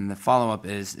 And the follow-up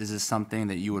is this something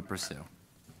that you would pursue?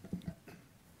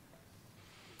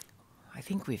 I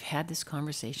think we've had this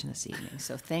conversation this evening,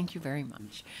 so thank you very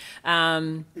much.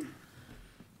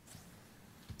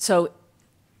 So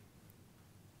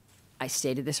I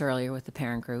stated this earlier with the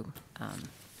parent group.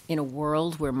 In a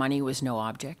world where money was no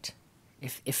object,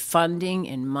 if funding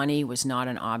and money was not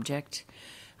an object,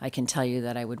 I can tell you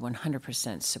that I would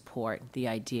 100% support the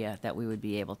idea that we would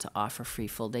be able to offer free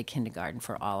full-day kindergarten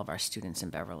for all of our students in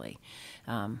Beverly.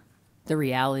 The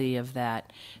reality of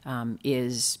that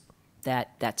is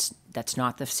that that's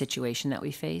not the situation that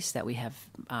we face, that we have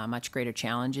much greater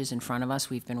challenges in front of us.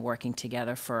 We've been working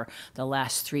together for the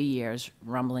last 3 years,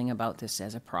 rumbling about this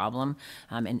as a problem,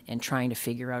 and trying to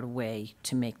figure out a way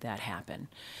to make that happen.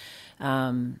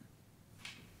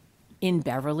 In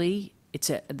Beverly, it's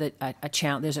a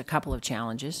challenge. There's a couple of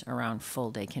challenges around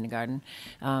full-day kindergarten.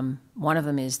 One of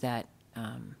them is that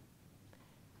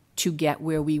to get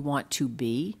where we want to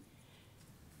be,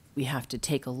 we have to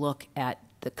take a look at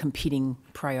the competing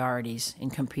priorities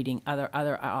and competing other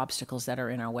obstacles that are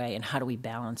in our way, and how do we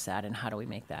balance that, and how do we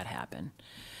make that happen?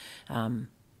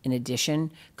 In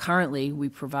addition, currently we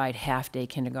provide half-day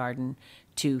kindergarten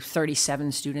to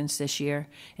 37 students this year,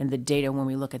 and the data, when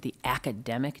we look at the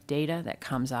academic data that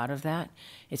comes out of that,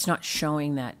 it's not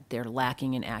showing that they're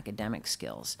lacking in academic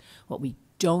skills. What we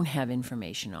don't have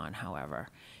information on, however,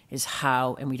 is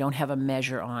how, and we don't have a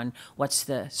measure on what's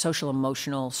the social,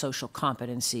 emotional, social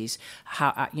competencies,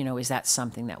 how, is that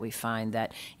something that we find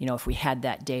that, if we had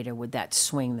that data, would that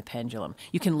swing the pendulum?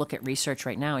 You can look at research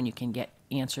right now and you can get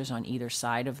answers on either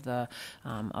side of the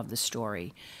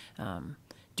story.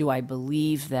 Do I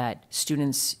believe that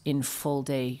students in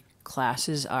full-day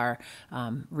classes are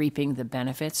reaping the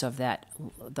benefits of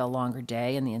the longer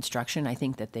day and the instruction? I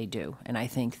think that they do. And I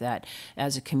think that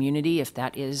as a community, if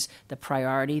that is the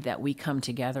priority that we come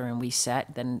together and we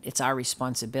set, then it's our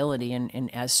responsibility.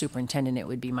 And as superintendent, it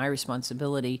would be my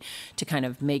responsibility to kind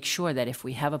of make sure that if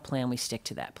we have a plan, we stick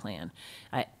to that plan.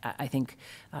 I think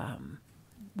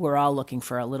we're all looking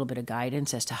for a little bit of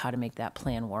guidance as to how to make that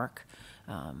plan work.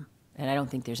 And I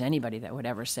don't think there's anybody that would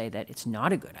ever say that it's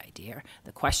not a good idea.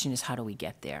 The question is, how do we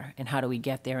get there? And how do we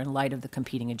get there in light of the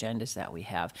competing agendas that we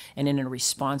have, and in a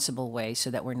responsible way, so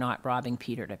that we're not robbing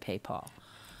Peter to pay Paul?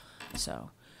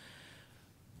 So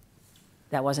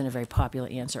that wasn't a very popular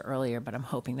answer earlier, but I'm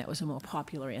hoping that was a more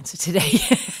popular answer today.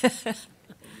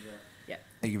 Yeah.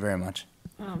 Thank you very much.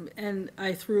 And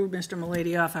I threw Mr.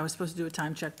 Mulady off. I was supposed to do a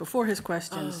time check before his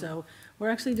question, so we're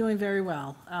actually doing very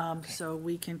well. So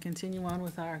we can continue on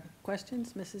with our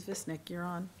questions. Mrs. Visnick, you're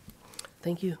on.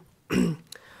 Thank you.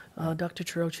 Dr.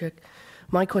 Charochak,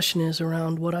 my question is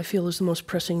around what I feel is the most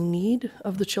pressing need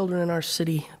of the children in our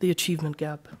city, the achievement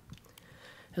gap.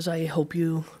 As I hope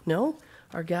you know,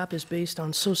 our gap is based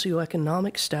on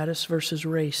socioeconomic status versus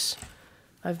race.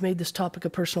 I've made this topic a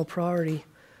personal priority.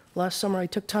 Last summer, I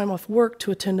took time off work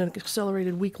to attend an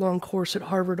accelerated week-long course at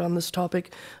Harvard on this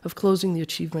topic of closing the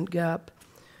achievement gap.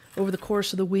 Over the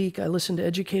course of the week, I listened to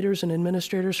educators and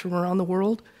administrators from around the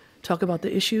world talk about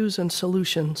the issues and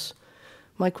solutions.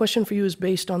 My question for you is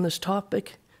based on this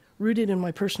topic, rooted in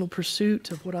my personal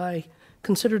pursuit of what I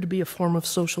consider to be a form of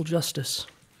social justice.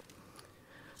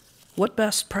 What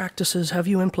best practices have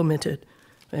you implemented,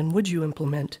 and would you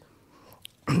implement,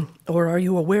 or are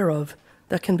you aware of,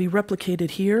 that can be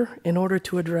replicated here in order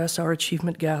to address our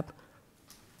achievement gap?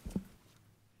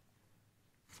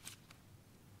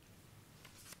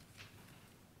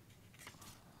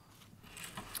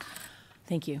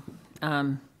 Thank you.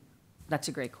 That's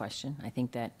a great question. I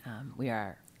think that we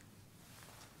are,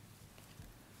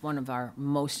 one of our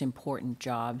most important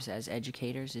jobs as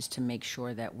educators is to make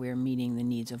sure that we're meeting the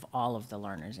needs of all of the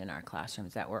learners in our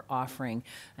classrooms, that we're offering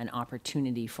an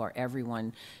opportunity for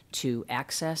everyone to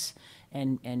access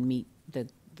and meet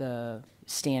the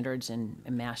standards and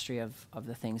mastery of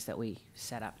the things that we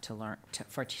set up to learn,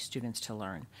 for students to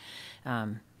learn.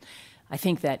 I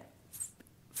think that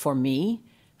for me,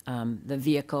 the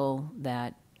vehicle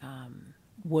that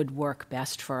would work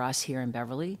best for us here in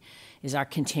Beverly is our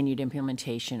continued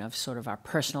implementation of sort of our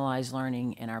personalized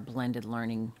learning and our blended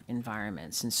learning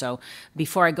environments. And so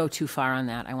before I go too far on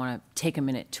that, I want to take a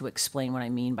minute to explain what I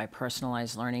mean by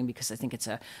personalized learning, because I think it's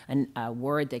a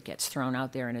word that gets thrown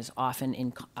out there and is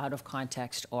often out of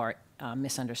context or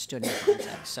misunderstood in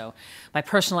context. So by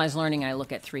personalized learning, I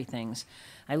look at three things.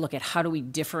 I look at how do we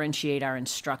differentiate our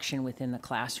instruction within the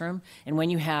classroom. And when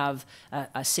you have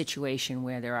a situation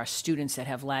where there are students that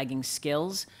have lagging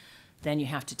skills, then you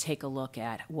have to take a look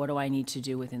at what do I need to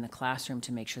do within the classroom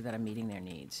to make sure that I'm meeting their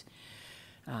needs.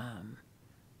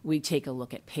 We take a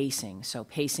look at pacing. So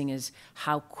pacing is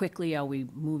how quickly are we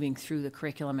moving through the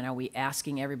curriculum, and are we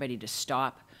asking everybody to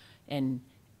stop and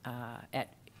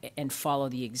follow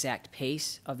the exact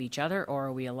pace of each other, or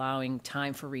are we allowing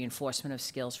time for reinforcement of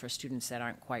skills for students that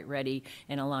aren't quite ready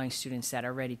and allowing students that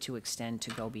are ready to extend to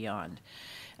go beyond?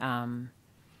 I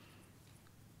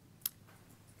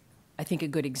think a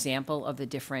good example of the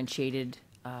differentiated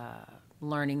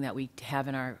learning that we have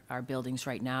in our buildings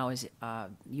right now is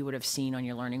you would have seen on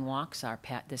your learning walks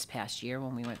this past year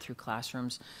when we went through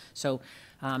classrooms. So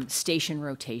station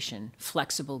rotation,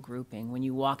 flexible grouping. When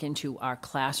you walk into our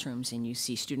classrooms and you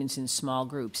see students in small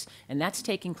groups, and that's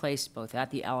taking place both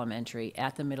at the elementary,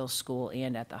 at the middle school,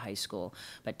 and at the high school.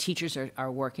 But teachers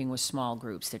are working with small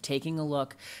groups. They're taking a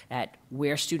look at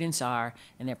where students are,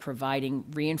 and they're providing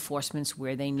reinforcements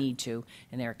where they need to,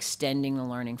 and they're extending the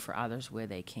learning for others where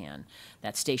they can.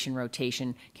 That station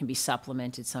rotation can be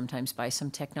supplemented sometimes by some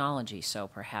technology. So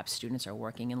perhaps students are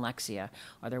working in Lexia,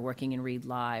 or they're working in Read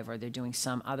Live, or they're doing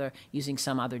using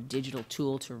some other digital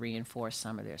tool to reinforce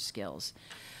some of their skills.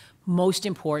 Most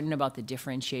important about the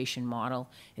differentiation model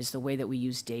is the way that we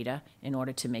use data in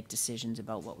order to make decisions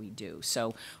about what we do.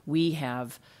 So we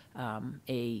have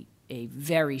a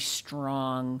very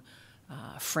strong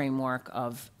framework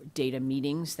of data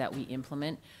meetings that we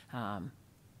implement.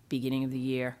 Beginning of the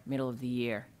year, middle of the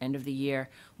year, end of the year,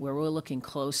 where we're looking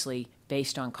closely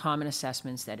based on common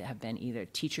assessments that have been either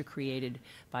teacher created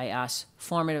by us,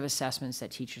 formative assessments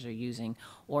that teachers are using,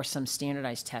 or some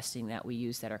standardized testing that we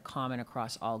use that are common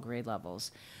across all grade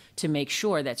levels, to make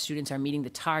sure that students are meeting the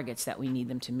targets that we need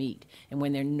them to meet. And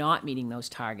when they're not meeting those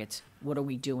targets, what are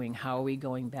we doing? How are we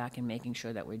going back and making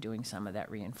sure that we're doing some of that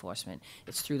reinforcement?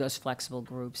 It's through those flexible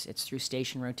groups, it's through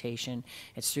station rotation,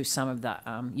 it's through some of the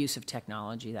use of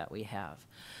technology that we have.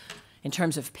 In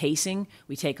terms of pacing,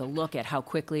 we take a look at how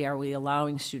quickly are we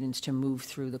allowing students to move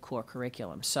through the core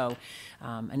curriculum. So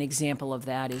an example of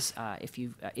that is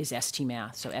ST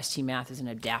Math. So ST Math is an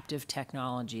adaptive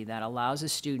technology that allows a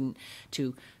student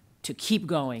to keep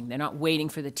going. They're not waiting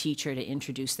for the teacher to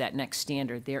introduce that next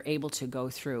standard. They're able to go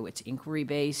through. It's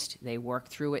inquiry-based. They work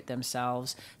through it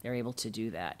themselves. They're able to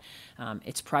do that.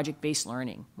 It's project-based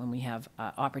learning. When we have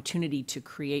opportunity to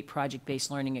create project-based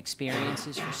learning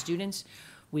experiences for students,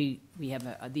 we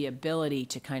have the ability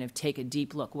to kind of take a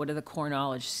deep look. What are the core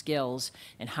knowledge skills,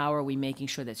 and how are we making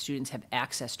sure that students have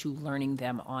access to learning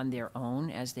them on their own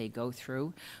as they go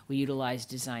through? We utilize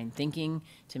design thinking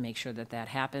to make sure that that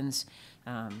happens.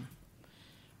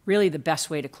 Really, the best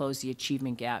way to close the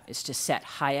achievement gap is to set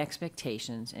high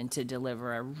expectations and to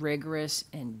deliver a rigorous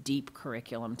and deep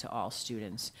curriculum to all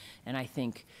students. And I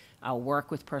think our work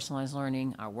with personalized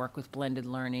learning, our work with blended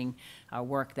learning, our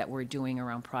work that we're doing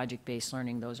around project-based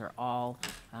learning, those are all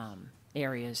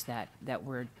areas that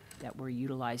we're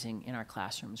utilizing in our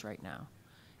classrooms right now,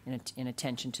 in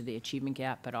attention to the achievement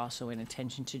gap, but also in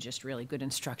attention to just really good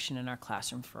instruction in our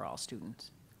classroom for all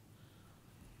students.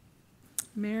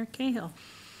 Mayor Cahill.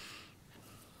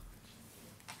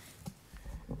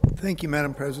 Thank you,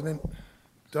 Madam President.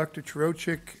 Dr.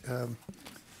 Charochak,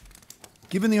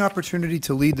 given the opportunity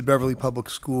to lead the Beverly Public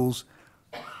Schools,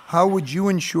 how would you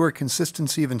ensure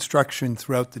consistency of instruction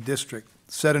throughout the district?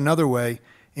 Said another way,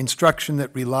 instruction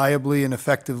that reliably and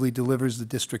effectively delivers the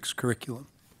district's curriculum.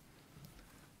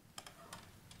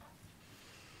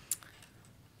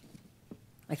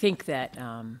 I think that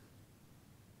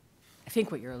I think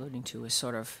what you're alluding to is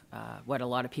sort of what a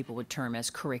lot of people would term as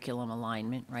curriculum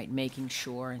alignment, right? Making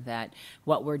sure that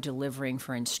what we're delivering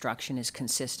for instruction is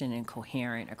consistent and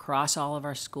coherent across all of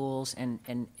our schools, and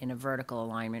in a vertical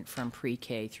alignment from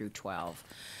pre-K through 12.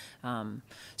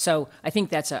 So I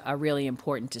think that's a really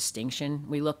important distinction.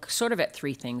 We look sort of at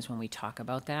three things when we talk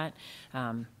about that.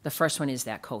 The first one is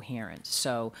that coherence.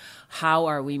 So how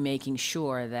are we making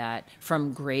sure that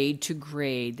from grade to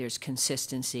grade there's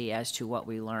consistency as to what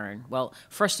we learn? Well,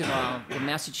 first of all, the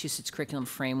Massachusetts curriculum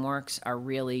frameworks are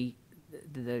really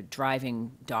the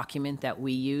driving document that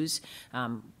we use.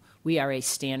 We are a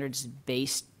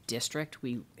standards-based district.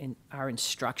 Our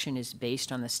instruction is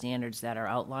based on the standards that are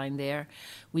outlined there.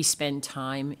 We spend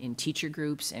time in teacher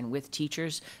groups and with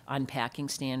teachers unpacking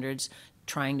standards,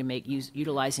 trying to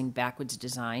utilizing backwards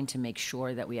design to make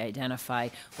sure that we identify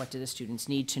what do the students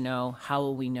need to know, how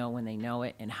will we know when they know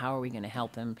it, and how are we going to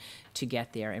help them to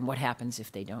get there, and what happens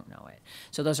if they don't know it.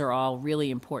 So those are all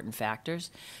really important factors.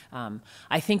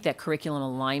 I think that curriculum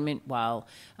alignment, while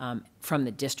from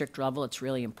the district level it's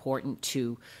really important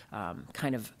to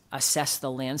kind of assess the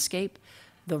landscape,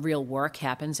 the real work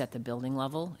happens at the building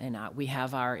level, and we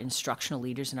have our instructional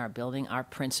leaders in our building. Our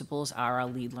principals are our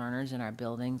lead learners in our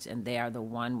buildings, and they are the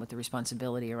one with the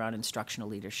responsibility around instructional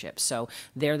leadership. So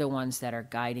they're the ones that are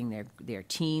guiding their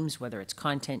teams, whether it's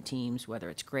content teams, whether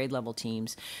it's grade level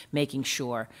teams, making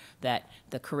sure that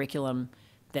the curriculum,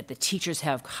 that the teachers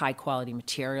have high quality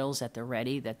materials at the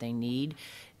ready that they need,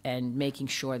 and making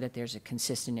sure that there's a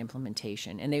consistent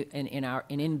implementation. And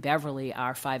in Beverly,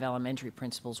 our 5 elementary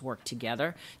principals work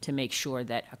together to make sure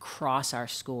that across our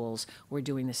schools we're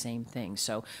doing the same thing.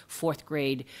 So 4th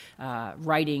grade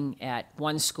writing at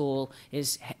one school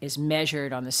is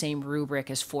measured on the same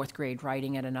rubric as 4th grade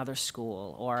writing at another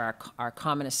school, or our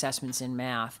common assessments in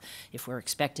math. If we're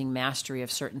expecting mastery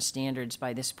of certain standards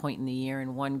by this point in the year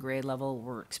in one grade level,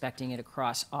 we're expecting it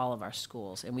across all of our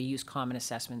schools. And we use common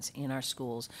assessments in our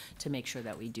schools to make sure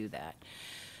that we do that.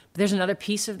 But there's another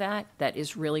piece of that that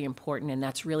is really important, and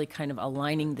that's really kind of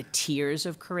aligning the tiers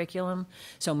of curriculum.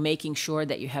 So making sure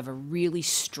that you have a really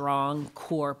strong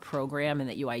core program and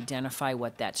that you identify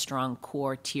what that strong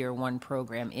core tier 1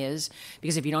 program is.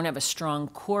 Because if you don't have a strong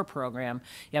core program,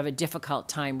 you have a difficult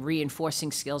time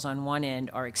reinforcing skills on one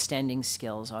end or extending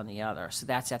skills on the other. So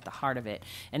that's at the heart of it.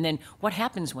 And then what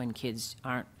happens when kids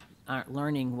aren't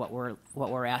learning what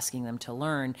we're asking them to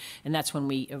learn, and that's when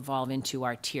we evolve into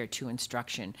our tier 2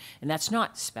 instruction. And that's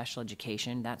not special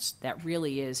education. That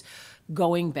really is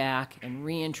going back and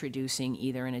reintroducing,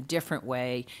 either in a different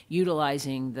way,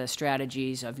 utilizing the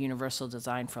strategies of universal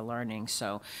design for learning.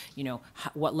 So, you know,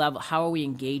 what level, how are we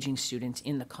engaging students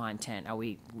in the content? Are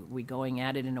we going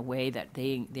at it in a way that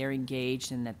they're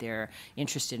engaged and that they're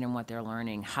interested in what they're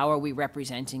learning? How are we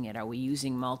representing it? Are we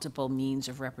using multiple means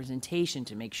of representation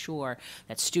to make sure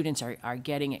that students are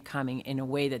getting it coming in a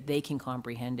way that they can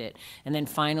comprehend it? And then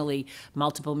finally,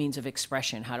 multiple means of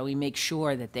expression. How do we make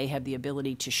sure that they have the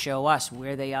ability to show us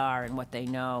where they are and what they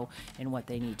know and what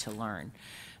they need to learn?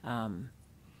 And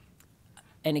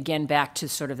again, back to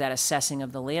sort of that assessing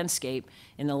of the landscape,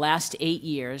 in the last 8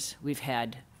 years, we've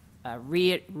had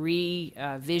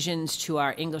revisions to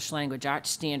our English language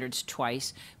arts standards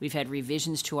twice. We've had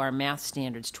revisions to our math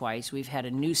standards twice. We've had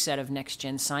a new set of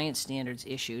next-gen science standards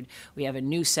issued. We have a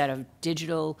new set of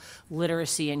digital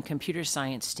literacy and computer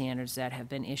science standards that have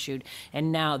been issued.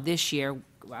 And now this year,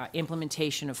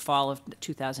 implementation of fall of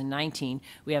 2019,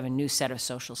 we have a new set of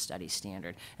social studies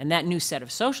standard. And that new set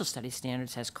of social studies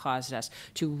standards has caused us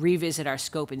to revisit our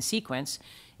scope and sequence.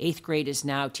 8th grade is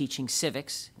now teaching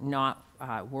civics, not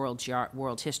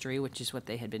world history, which is what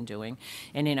they had been doing.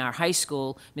 And in our high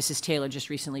school, Mrs. Taylor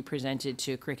just recently presented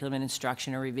to Curriculum and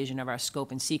Instruction a revision of our scope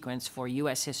and sequence for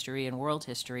U.S. history and world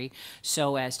history,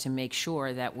 so as to make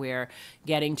sure that we're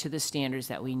getting to the standards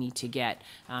that we need to get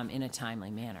in a timely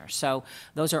manner. So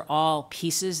those are all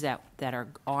pieces that are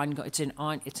ongoing.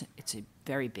 It's a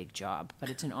very big job, but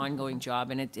it's an ongoing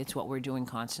job, and it's what we're doing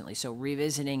constantly. So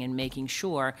revisiting and making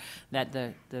sure that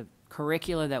the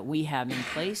curricula that we have in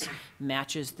place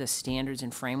matches the standards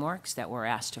and frameworks that we're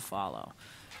asked to follow.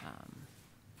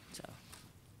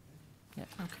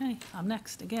 Okay, I'm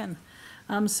next again.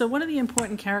 So what are the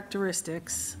important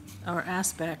characteristics or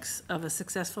aspects of a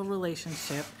successful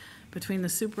relationship between the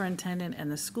superintendent and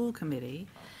the school committee,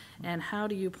 and how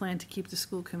do you plan to keep the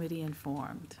school committee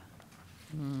informed?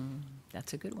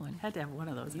 That's a good one. Had to have one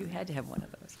of those. You had to have one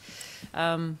of those.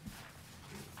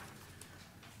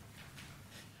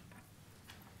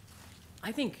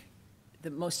 I think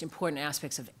the most important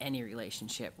aspects of any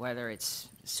relationship, whether it's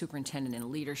superintendent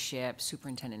and leadership,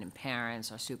 superintendent and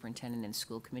parents, or superintendent and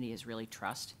school committee, is really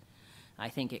trust. I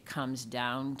think it comes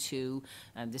down to,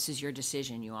 this is your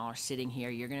decision. You all are sitting here.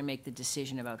 You're going to make the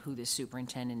decision about who the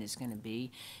superintendent is going to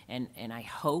be. And I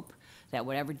hope that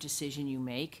whatever decision you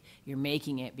make, you're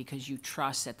making it because you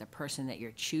trust that the person that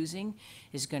you're choosing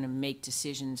is going to make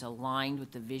decisions aligned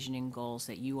with the vision and goals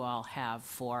that you all have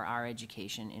for our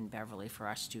education in Beverly, for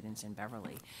our students in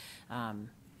Beverly. I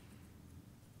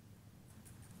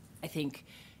think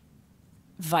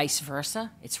vice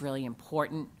versa, it's really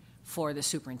important for the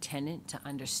superintendent to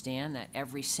understand that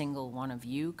every single one of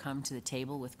you come to the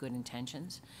table with good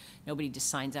intentions. Nobody just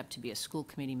signs up to be a school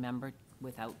committee member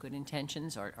without good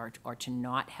intentions or to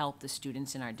not help the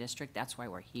students in our district. That's why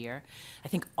we're here. I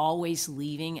think always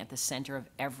leaving at the center of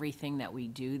everything that we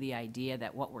do the idea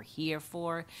that what we're here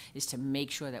for is to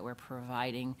make sure that we're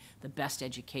providing the best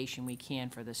education we can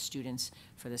for the students,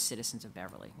 for the citizens of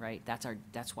Beverly, right?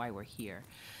 That's why we're here.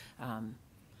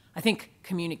 I think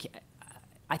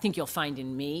you'll find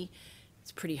in me,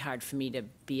 it's pretty hard for me to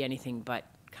be anything but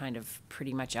kind of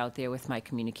pretty much out there with my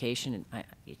communication. And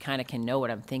you kind of can know what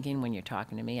I'm thinking when you're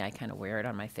talking to me. I kind of wear it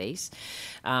on my face.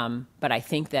 But I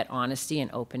think that honesty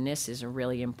and openness is a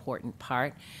really important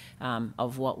part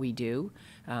of what we do.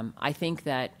 I think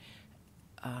that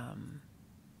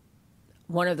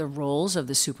one of the roles of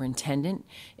the superintendent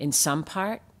in some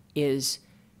part is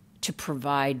to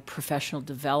provide professional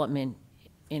development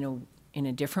in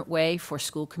a different way for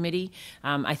school committee.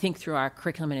 I think through our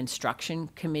curriculum and instruction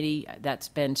committee, that's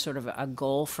been sort of a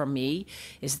goal for me,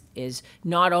 is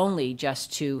not only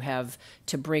just to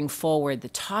bring forward the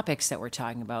topics that we're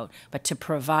talking about, but to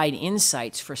provide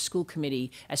insights for school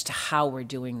committee as to how we're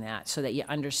doing that, so that you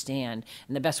understand.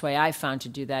 And the best way I've found to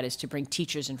do that is to bring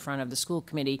teachers in front of the school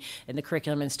committee in the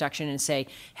curriculum instruction and say,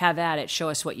 have at it, show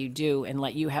us what you do, and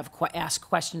let you ask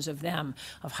questions of them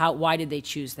of why did they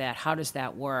choose that, how does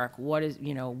that work, what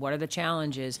are the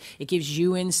challenges. It gives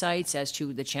you insights as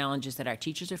to the challenges that our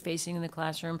teachers are facing in the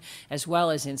classroom, as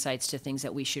well as insights to things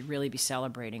that we should really be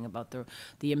celebrating about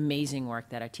the amazing work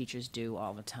that our teachers do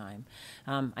all the time.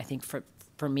 I think for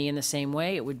me, in the same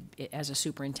way, as a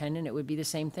superintendent, it would be the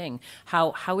same thing.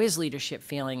 How is leadership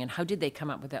feeling, and how did they come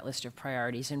up with that list of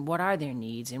priorities, and what are their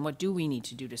needs, and what do we need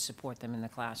to do to support them in the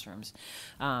classrooms?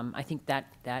 I think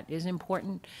that is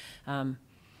important.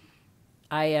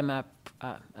 I am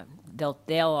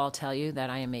they'll all tell you that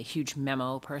I am a huge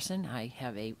memo person.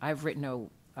 I've written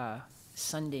a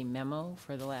Sunday memo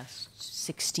for the last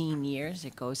 16 years.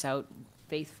 It goes out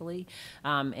faithfully,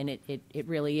 and it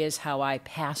really is how I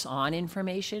pass on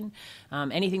information.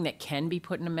 Anything that can be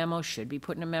put in a memo should be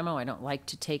put in a memo. I don't like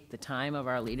to take the time of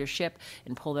our leadership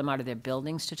and pull them out of their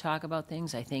buildings to talk about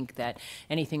things. I think that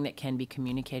anything that can be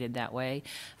communicated that way,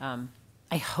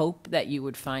 I hope that you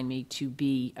would find me to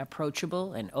be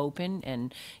approachable and open,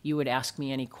 and you would ask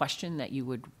me any question that you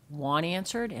would want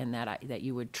answered, and that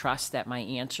you would trust that my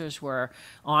answers were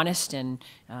honest and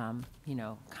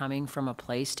coming from a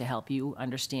place to help you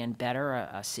understand better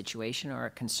a situation or a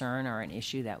concern or an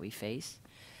issue that we face.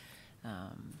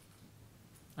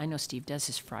 I know Steve does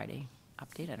his Friday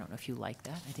update. I don't know if you like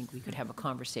that. I think we could have a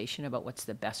conversation about what's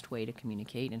the best way to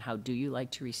communicate and how do you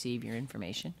like to receive your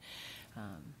information.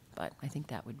 But I think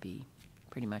that would be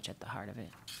pretty much at the heart of it.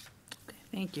 Okay,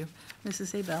 thank you.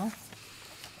 Mrs. Abel?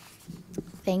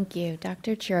 Thank you.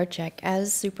 Dr. Charochak,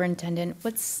 as superintendent,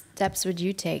 what steps would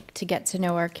you take to get to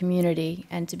know our community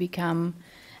and to become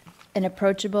an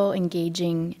approachable,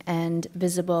 engaging, and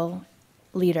visible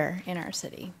leader in our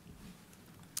city?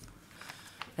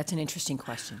 That's an interesting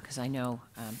question, because I know,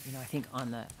 I think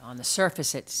on the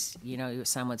surface, it's,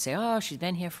 some would say, oh, she's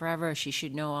been here forever, she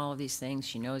should know all of these things,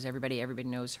 she knows everybody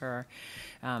knows her.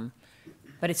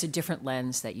 But it's a different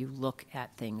lens that you look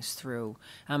at things through.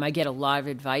 I get a lot of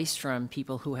advice from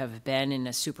people who have been in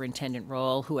a superintendent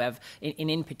role, who have,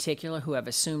 in particular, who have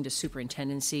assumed a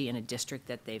superintendency in a district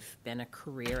that they've been a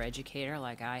career educator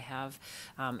like I have.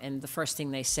 And the first thing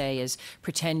they say is,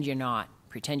 pretend you're not.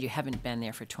 Pretend you haven't been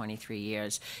there for 23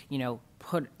 years.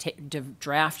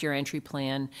 Draft your entry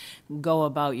plan, go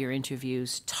about your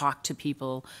interviews, talk to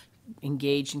people,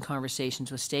 engage in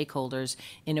conversations with stakeholders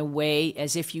in a way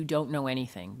as if you don't know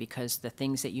anything, because the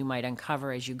things that you might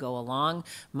uncover as you go along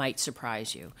might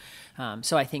surprise you.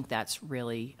 So I think that's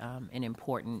really an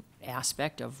important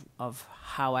aspect of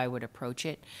how I would approach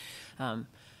it.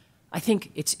 I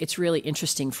think it's really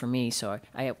interesting for me. So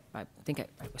I think I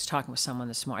was talking with someone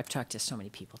this morning. I've talked to so many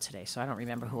people today, so I don't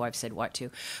remember who I've said what to.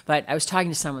 But I was talking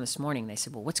to someone this morning. They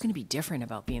said, well, what's going to be different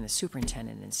about being the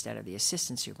superintendent instead of the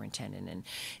assistant superintendent?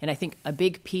 And I think a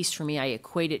big piece for me, I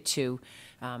equate it to,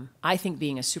 I think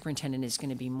being a superintendent is going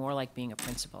to be more like being a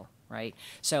principal. Right?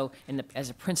 So as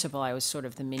a principal, I was sort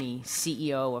of the mini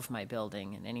CEO of my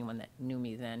building, and anyone that knew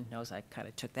me then knows I kind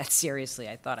of took that seriously.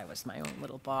 I thought I was my own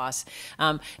little boss.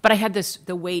 But I had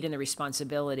the weight and the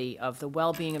responsibility of the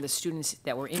well-being of the students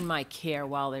that were in my care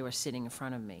while they were sitting in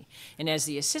front of me. And as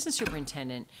the assistant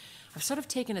superintendent, I've sort of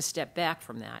taken a step back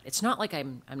from that. It's not like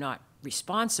I'm not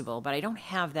responsible, but I don't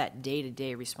have that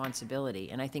day-to-day responsibility.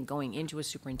 And I think going into a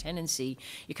superintendency,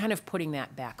 you're kind of putting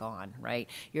that back on, right?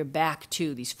 You're back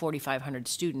to these 4,500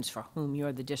 students for whom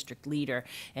you're the district leader,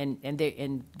 and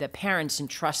the parents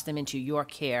entrust them into your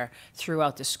care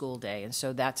throughout the school day. And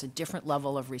so that's a different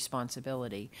level of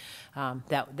responsibility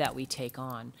that we take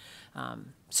on.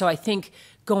 So I think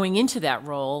going into that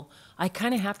role, I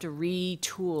kind of have to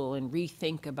retool and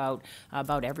rethink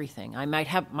about everything. I might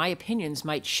have, my opinions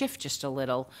might shift just a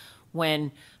little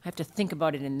when I have to think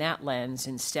about it in that lens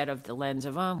instead of the lens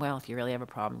of, oh, well, if you really have a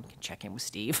problem, you can check in with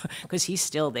Steve because he's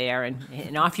still there,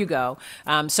 and off you go.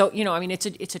 So, you know, I mean, it's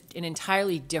an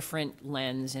entirely different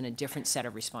lens and a different set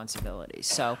of responsibilities.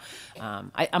 So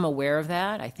I'm aware of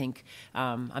that. I think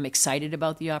I'm excited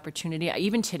about the opportunity.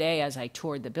 Even today, as I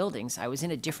toured the buildings, I was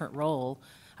in a different role.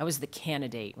 I was the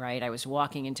candidate, right? I was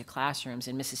walking into classrooms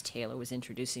and Mrs. Taylor was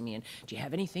introducing me and, do you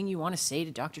have anything you want to say to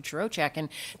Dr. Charochak? And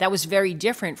that was very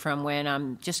different from when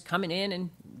I'm just coming in and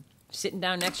sitting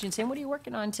down next to you and saying, what are you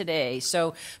working on today?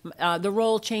 So the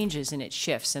role changes and it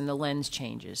shifts and the lens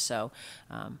changes. So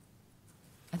I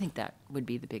think that would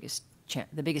be the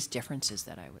biggest differences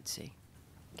that I would see.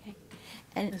 Okay.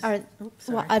 And sorry.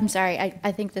 well, I'm sorry,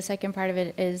 I think the second part of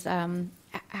it is,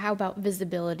 how about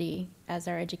visibility as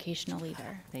our educational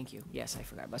leader? Thank you. Yes, I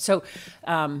forgot about. So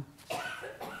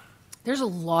there's a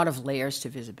lot of layers to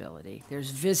visibility. There's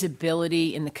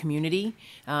visibility in the community.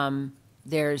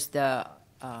 There's the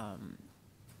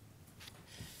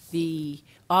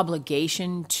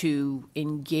obligation to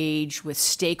engage with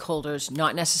stakeholders,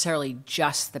 not necessarily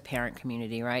just the parent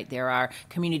community, right? There are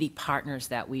community partners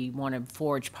that we want to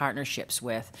forge partnerships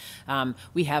with.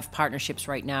 We have partnerships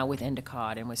right now with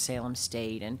Endicott and with Salem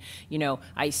State, and you know,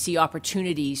 I see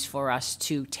opportunities for us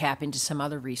to tap into some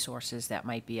other resources that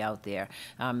might be out there.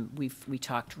 We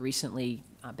talked recently,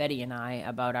 Betty and I,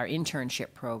 about our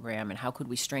internship program and how could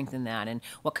we strengthen that, and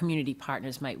what community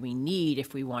partners might we need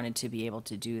if we wanted to be able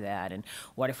to do that, and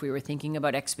what if we were thinking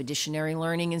about expeditionary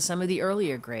learning in some of the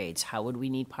earlier grades? How would we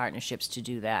need partnerships to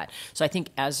do that? So I think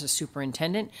as a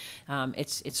superintendent,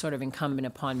 it's sort of incumbent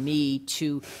upon me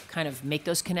to kind of make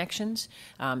those connections,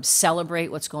 celebrate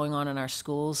what's going on in our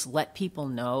schools, let people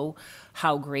know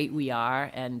how great we are,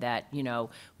 and that, you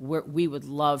know, we would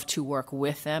love to work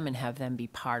with them and have them be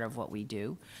part of what we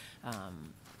do.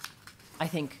 I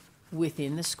think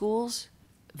within the schools,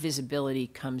 visibility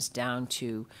comes down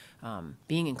to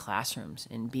being in classrooms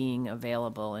and being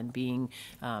available and being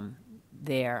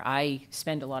there. I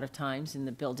spend a lot of times in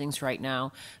the buildings right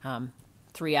now,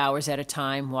 3 hours at a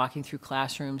time, walking through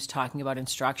classrooms, talking about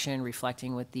instruction,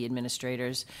 reflecting with the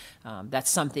administrators. That's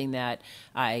something that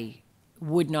I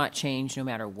would not change no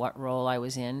matter what role I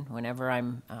was in. Whenever I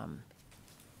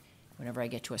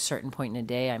get to a certain point in the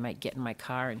day, I might get in my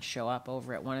car and show up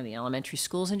over at one of the elementary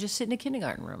schools and just sit in a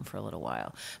kindergarten room for a little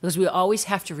while. Because we always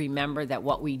have to remember that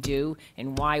what we do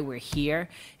and why we're here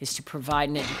is to provide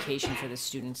an education for the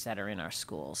students that are in our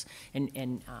schools.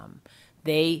 And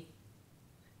they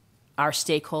are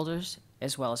stakeholders,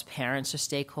 as well as parents are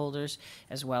stakeholders,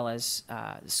 as well as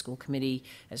the school committee,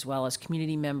 as well as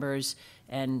community members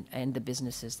and the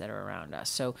businesses that are around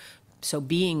us. So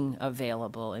being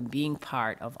available and being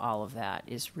part of all of that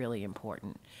is really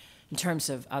important. In terms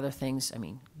of other things, I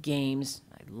mean, games,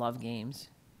 I love games.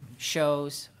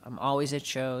 Shows, I'm always at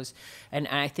shows. And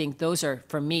I think those are,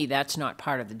 for me, that's not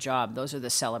part of the job. Those are the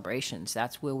celebrations.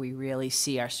 That's where we really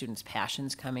see our students'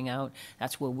 passions coming out.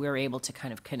 That's where we're able to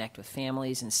kind of connect with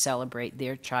families and celebrate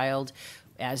their child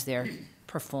as they're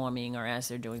performing or as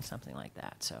they're doing something like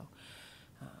that. So,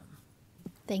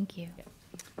 Thank you. yeah.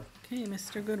 Okay,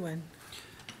 Mr. Goodwin.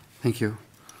 Thank you.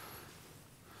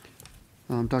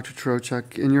 Dr.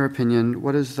 Charochak, in your opinion,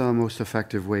 what is the most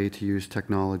effective way to use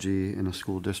technology in a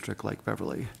school district like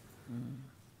Beverly?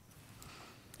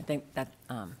 I think that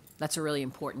that's a really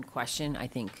important question. I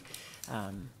think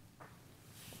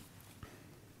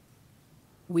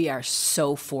we are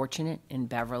so fortunate in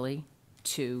Beverly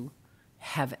to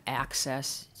have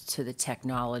access to the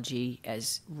technology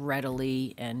as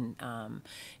readily and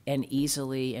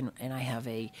easily, and I have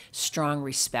a strong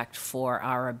respect for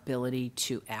our ability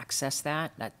to access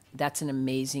that. That's an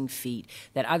amazing feat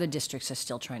that other districts are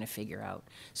still trying to figure out.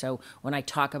 So when I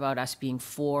talk about us being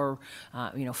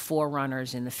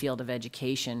forerunners in the field of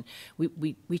education,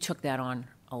 we took that on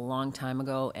a long time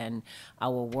ago, and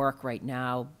our work right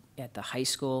now at the high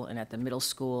school and at the middle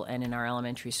school and in our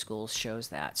elementary schools shows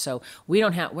that. So we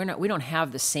don't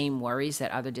have the same worries that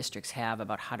other districts have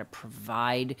about how to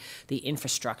provide the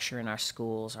infrastructure in our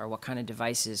schools or what kind of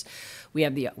devices. We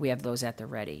have those at the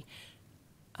ready.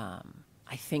 I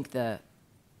think the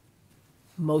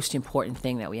most important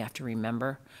thing that we have to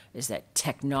remember is that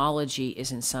technology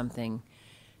isn't something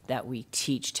that we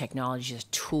teach. Technology is a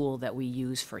tool that we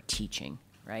use for teaching,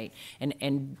 right?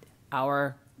 And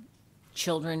our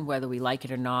children, whether we like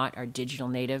it or not, are digital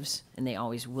natives, and they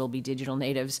always will be digital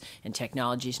natives, and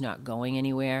technology is not going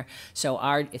anywhere. So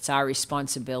it's our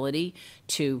responsibility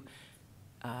to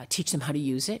teach them how to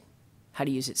use it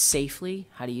safely,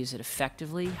 how to use it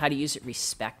effectively, how to use it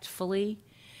respectfully,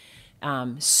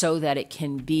 so that it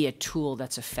can be a tool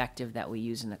that's effective that we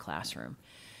use in the classroom.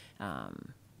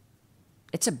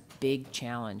 it's a big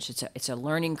challenge. It's a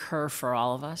learning curve for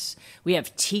all of us. We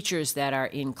have teachers that are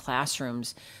in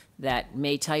classrooms that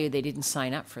may tell you they didn't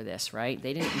sign up for this, right?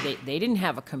 They didn't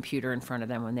have a computer in front of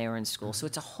them when they were in school. So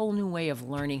it's a whole new way of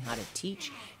learning how to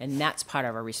teach, and that's part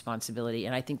of our responsibility,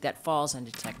 and I think that falls under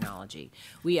technology.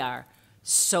 We are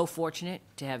so fortunate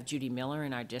to have Judy Miller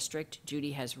in our district.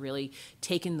 Judy has really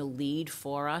taken the lead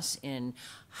for us in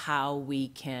how we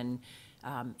can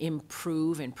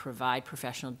improve and provide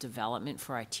professional development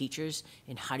for our teachers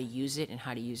in how to use it and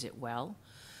how to use it well.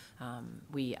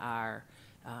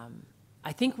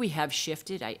 I think we have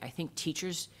shifted. I think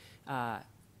teachers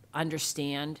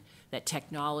understand that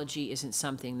technology isn't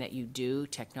something that you do.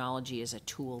 Technology is a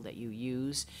tool that you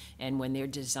use. And when they're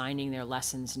designing their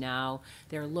lessons now,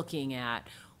 they're looking at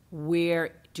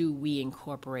where do we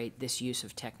incorporate this use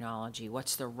of technology?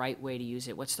 What's the right way to use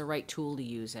it? What's the right tool to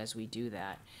use as we do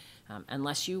that?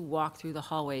 Unless you walk through the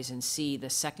hallways and see the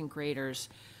second graders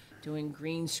doing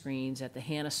green screens at the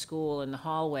Hannah School in the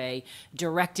hallway,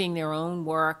 directing their own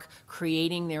work,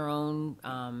 creating their own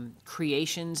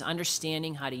creations,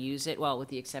 understanding how to use it, well, with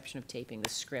the exception of taping the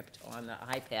script on the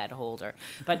iPad holder.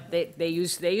 But they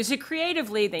use it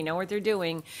creatively. They know what they're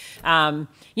doing.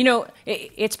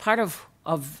 It's part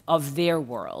of their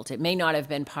world. It may not have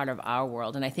been part of our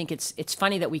world. And I think it's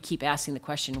funny that we keep asking the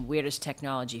question, where does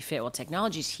technology fit? Well,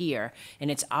 technology's here, and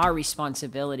it's our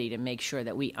responsibility to make sure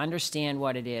that we understand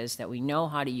what it is, that we know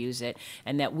how to use it,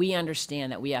 and that we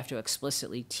understand that we have to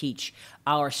explicitly teach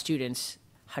our students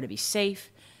how to be safe,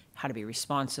 how to be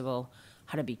responsible,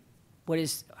 how to be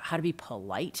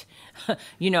polite.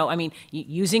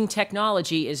 Using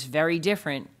technology is very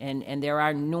different, and there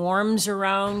are norms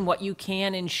around what you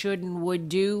can and should and would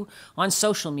do on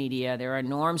social media. There are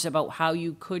norms about how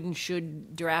you could and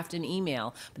should draft an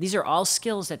email. But these are all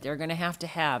skills that they're going to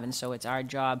have, and so it's our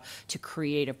job to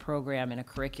create a program and a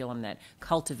curriculum that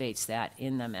cultivates that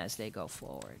in them as they go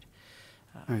forward.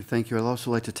 All right, thank you. I'd also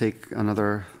like to take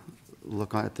another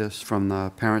look at this from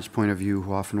the parents' point of view,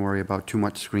 who often worry about too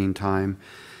much screen time.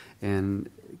 And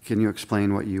can you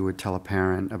explain what you would tell a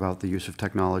parent about the use of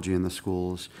technology in the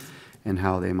schools and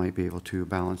how they might be able to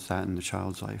balance that in the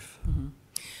child's life?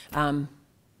 Mm-hmm.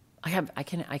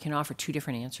 I can offer two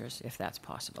different answers, if that's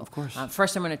possible. Of course.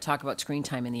 First, I'm going to talk about screen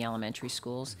time in the elementary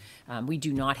schools. We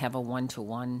do not have a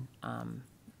one-to-one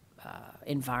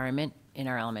environment in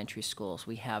our elementary schools.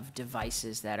 We have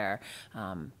devices that are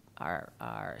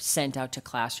sent out to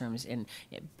classrooms in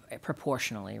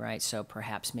proportionally, right? So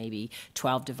perhaps maybe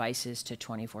 12 devices to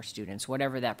 24 students,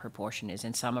 whatever that proportion is.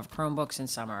 And some are Chromebooks and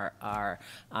some are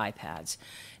iPads.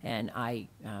 And I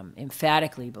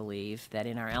emphatically believe that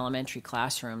in our elementary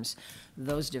classrooms,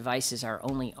 those devices are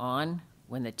only on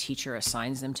when the teacher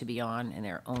assigns them to be on, and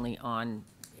they're only on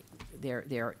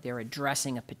they're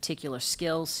addressing a particular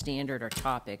skill, standard, or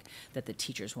topic that the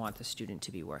teachers want the student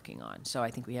to be working on. So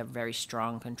I think we have very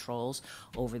strong controls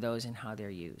over those and how they're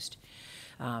used.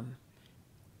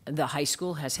 The high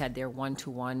school has had their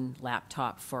one-to-one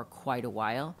laptop for quite a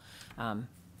while.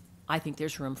 I think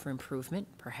there's room for improvement,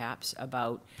 perhaps,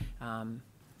 about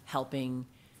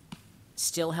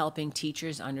still helping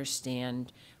teachers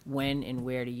understand when and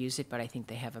where to use it, but I think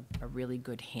they have a really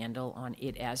good handle on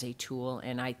it as a tool.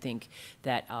 And I think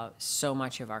that so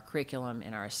much of our curriculum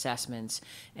and our assessments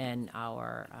and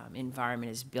our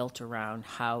environment is built around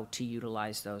how to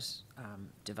utilize those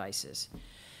devices.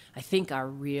 I think our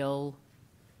real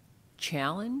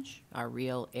challenge, our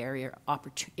real area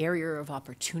of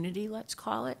opportunity, let's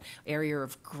call it, area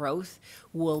of growth,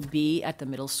 will be at the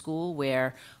middle school,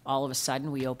 where all of a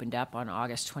sudden we opened up on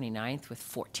August 29th with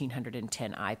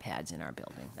 1,410 iPads in our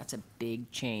building. That's a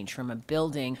big change from a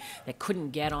building that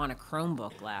couldn't get on a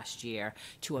Chromebook last year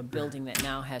to a building that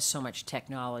now has so much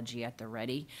technology at the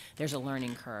ready. There's a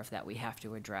learning curve that we have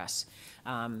to address.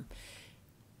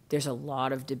 There's a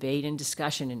lot of debate and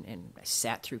discussion, and I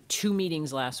sat through 2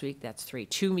 meetings last week. That's 3.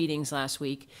 2 meetings last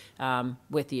week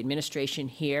with the administration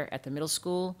here at the middle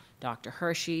school, Dr.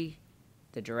 Hershey,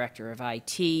 the director of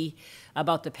IT,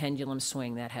 about the pendulum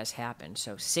swing that has happened.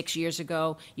 So 6 years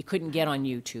ago, you couldn't get on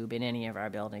YouTube in any of our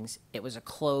buildings. It was a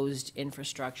closed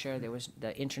infrastructure.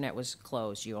 The internet was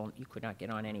closed. You could not get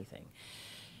on anything.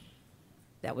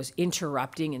 That was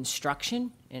interrupting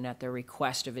instruction, and at the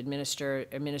request of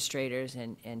administrators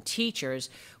and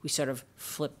teachers, we sort of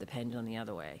flipped the pendulum the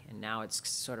other way, and now it's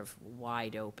sort of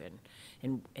wide open.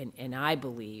 And I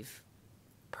believe,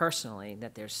 personally,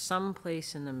 that there's some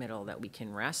place in the middle that we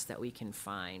can rest, that we can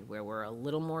find, where we're a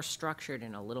little more structured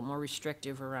and a little more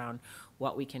restrictive around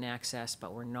what we can access,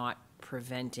 but we're not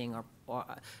preventing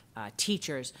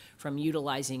teachers from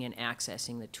utilizing and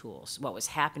accessing the tools. What was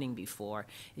happening before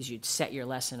is you'd set your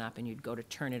lesson up and you'd go to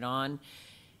turn it on,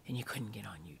 and you couldn't get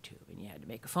on YouTube, and you had to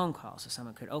make a phone call so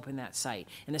someone could open that site.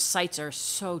 And the sites are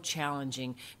so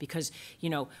challenging because, you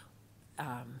know,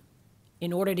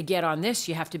 in order to get on this,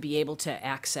 you have to be able to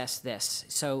access this.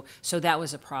 So that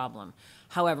was a problem.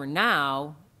 However,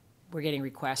 now we're getting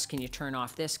requests, can you turn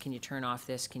off this? Can you turn off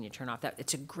this? Can you turn off that?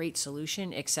 It's a great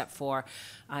solution, except for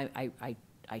I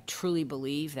truly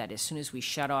believe that as soon as we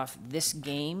shut off this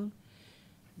game,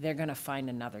 they're going to find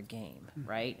another game,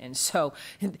 right? And so,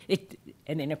 and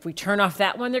then if we turn off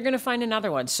that one, they're going to find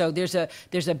another one. So there's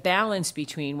a balance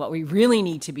between what we really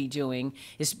need to be doing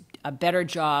is a better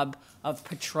job of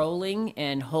patrolling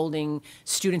and holding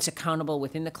students accountable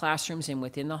within the classrooms and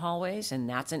within the hallways, and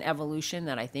that's an evolution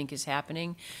that I think is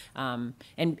happening.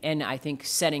 And I think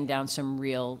setting down some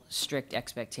real strict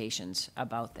expectations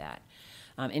about that.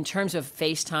 In terms of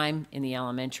FaceTime in the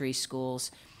elementary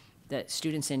schools, the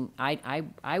students in,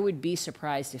 I would be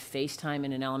surprised if FaceTime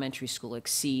in an elementary school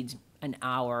exceeds an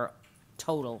hour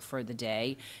total for the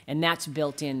day, and that's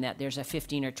built in that there's a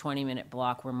 15 or 20-minute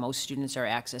block where most students are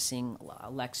accessing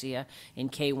Alexia in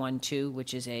K-1-2,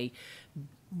 which is a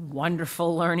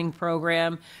wonderful learning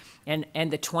program,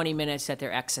 and the 20 minutes that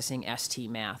they're accessing ST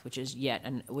Math, which is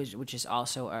which is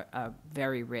also a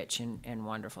very rich and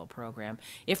wonderful program.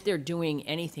 If they're doing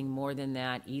anything more than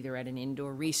that, either at an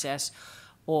indoor recess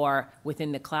or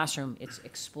within the classroom, it's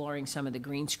exploring some of the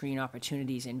green screen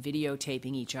opportunities and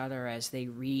videotaping each other as they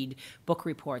read book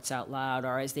reports out loud,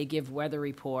 or as they give weather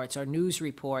reports or news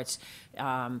reports.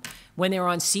 When they're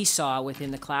on Seesaw within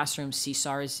the classroom,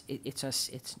 Seesaw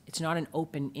it's not an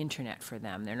open internet for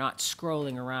them. They're not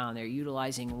scrolling around. They're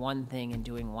utilizing one thing and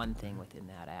doing one thing within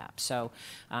that app. So,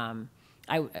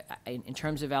 in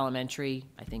terms of elementary,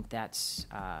 I think that's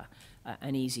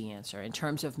an easy answer. In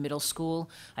terms of middle school,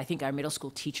 I think our middle school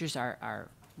teachers are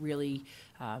really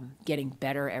getting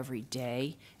better every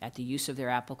day at the use of their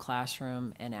Apple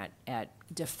Classroom and at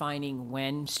defining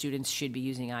when students should be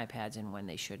using iPads and when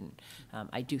they shouldn't.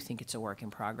 I do think it's a work in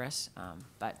progress,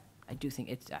 but I do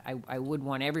think I would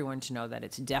want everyone to know that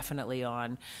it's definitely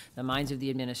on the minds of the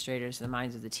administrators, the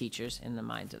minds of the teachers, and the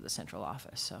minds of the central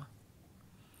office. So.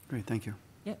 Great, thank you.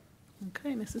 Yep.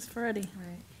 Okay, Mrs. Ferretti. All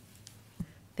right.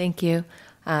 Thank you.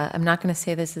 I'm not going to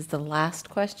say this is the last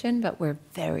question, but we're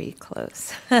very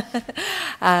close.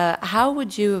 How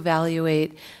would you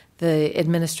evaluate the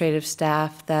administrative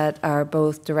staff that are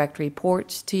both direct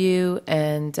reports to you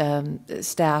and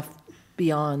staff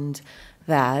beyond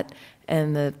that?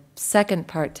 And the second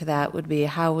part to that would be,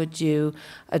 how would you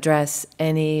address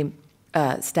any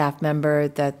staff member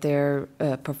that their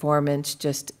performance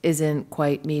just isn't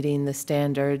quite meeting the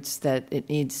standards that it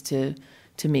needs to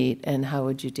meet, and how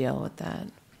would you deal with that?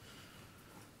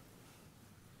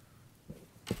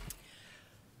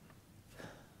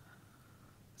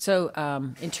 So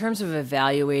in terms of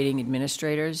evaluating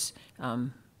administrators,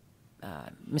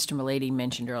 Mr. Milady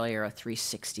mentioned earlier a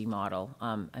 360 model.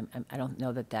 I don't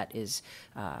know that that is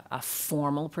a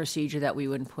formal procedure that we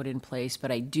would put in place, but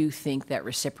I do think that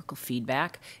reciprocal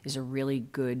feedback is a really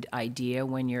good idea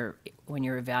when you're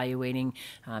evaluating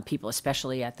people,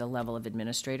 especially at the level of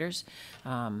administrators.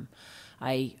 We've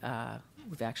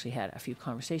actually had a few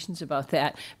conversations about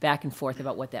that, back and forth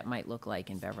about what that might look like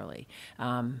in Beverly.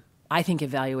 I think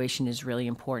evaluation is really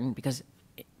important because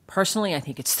personally, I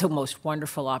think it's the most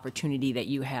wonderful opportunity that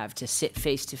you have to sit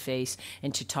face to face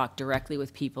and to talk directly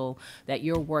with people that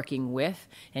you're working with,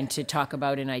 and to talk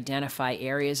about and identify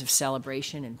areas of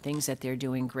celebration and things that they're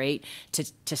doing great, to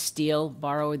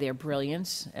borrow their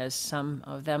brilliance, as some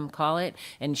of them call it,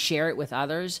 and share it with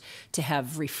others, to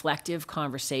have reflective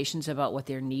conversations about what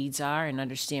their needs are and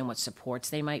understand what supports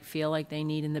they might feel like they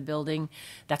need in the building.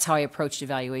 That's how I approached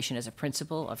evaluation as a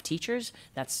principal of teachers.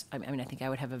 I think I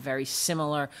would have a very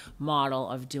similar model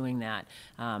of doing that.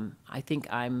 I think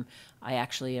I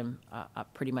actually am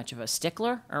pretty much of a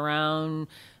stickler around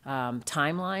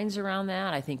timelines around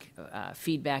that. I think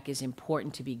feedback is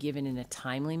important to be given in a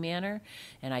timely manner,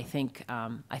 and I think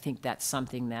that's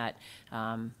something that,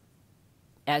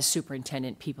 as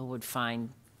superintendent, people would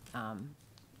find a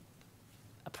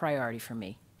priority for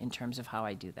me in terms of how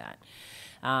I do that.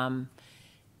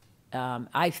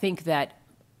 I think that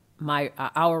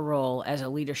our role as a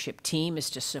leadership team is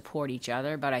to support each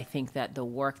other, but I think that the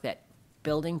work that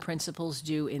building principals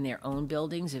do in their own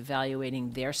buildings, evaluating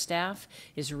their staff,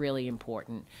 is really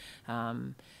important.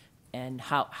 And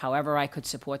however I could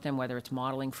support them, whether it's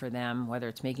modeling for them, whether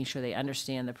it's making sure they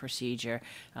understand the procedure,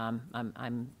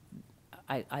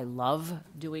 I love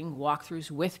doing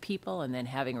walkthroughs with people and then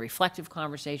having reflective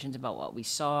conversations about what we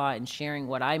saw and sharing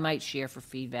what I might share for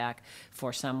feedback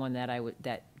for someone that I would,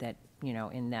 that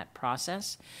in that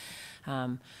process.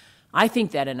 I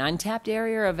think that an untapped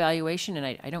area of evaluation,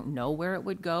 and I don't know where it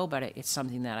would go, but it's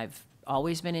something that I've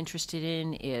always been interested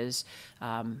in, is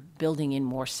building in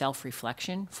more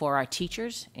self-reflection for our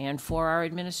teachers and for our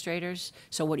administrators.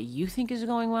 So what do you think is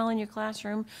going well in your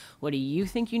classroom? What do you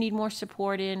think you need more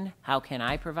support in? How can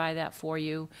I provide that for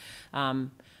you?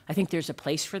 I think there's a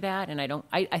place for that, and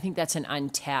I think that's an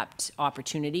untapped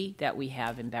opportunity that we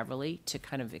have in Beverly to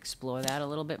kind of explore that a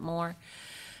little bit more.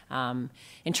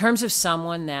 In terms of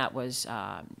someone that was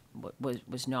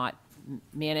not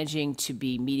managing to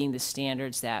be meeting the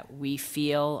standards that we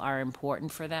feel are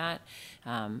important for that,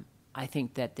 I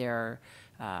think that the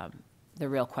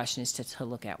real question is to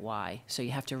look at why. So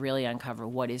you have to really uncover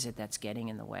what is it that's getting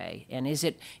in the way, and is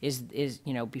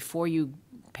before you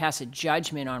pass a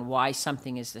judgment on why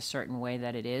something is the certain way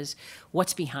that it is,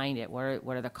 what's behind it? What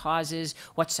are the causes?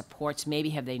 What supports maybe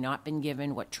have they not been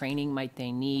given? What training might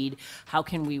they need? How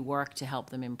can we work to help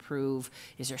them improve?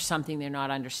 Is there something they're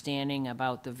not understanding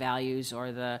about the values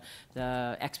or the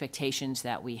expectations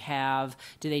that we have?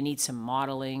 Do they need some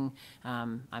modeling?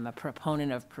 I'm a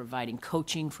proponent of providing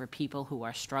coaching for people who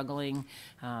are struggling.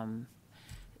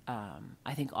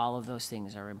 I think all of those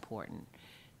things are important.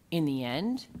 In the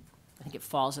end, I think it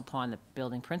falls upon the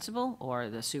building principal or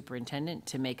the superintendent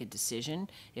to make a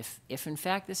decision if in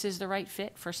fact this is the right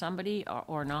fit for somebody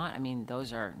or not. I mean,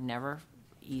 those are never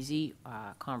easy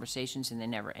conversations, and they're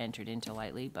never entered into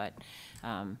lightly. But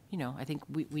I think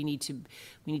we need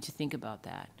to think about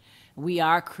that. We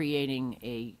are creating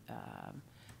a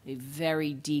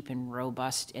very deep and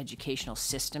robust educational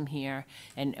system here.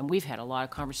 And we've had a lot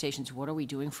of conversations, what are we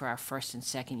doing for our first and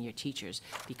second year teachers?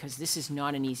 Because this is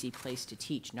not an easy place to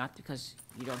teach, not because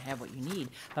you don't have what you need,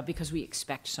 but because we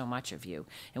expect so much of you.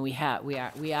 And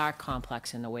we are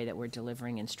complex in the way that we're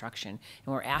delivering instruction,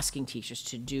 and we're asking teachers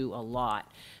to do a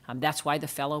lot. That's why the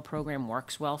fellow program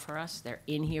works well for us. They're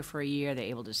in here for a year, they're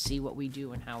able to see what we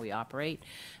do and how we operate.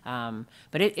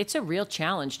 But it's a real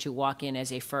challenge to walk in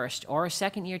as a first or a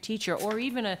second year teacher, or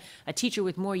even a teacher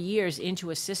with more years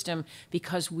into a system,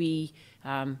 because we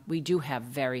do have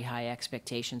very high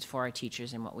expectations for our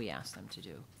teachers and what we ask them to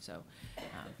do. So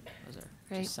those are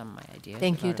Great. just some of my ideas.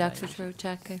 Thank you, about Dr.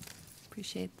 Charochak. I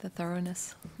appreciate the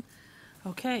thoroughness.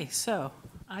 Okay, so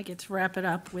I get to wrap it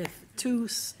up with two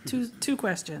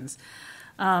questions.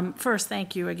 First,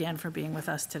 thank you again for being with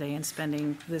us today and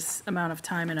spending this amount of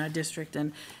time in our district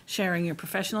and sharing your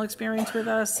professional experience with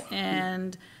us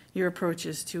and your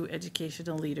approaches to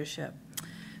educational leadership.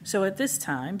 So at this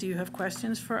time, do you have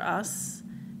questions for us?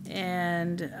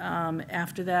 And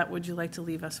after that, would you like to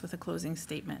leave us with a closing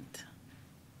statement?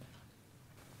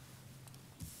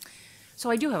 So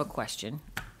I do have a question.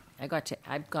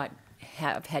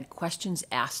 I've had questions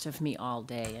asked of me all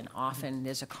day, and often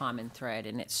there's a common thread,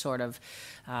 and it's sort of,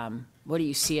 what do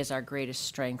you see as our greatest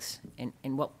strengths,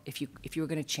 and what if you were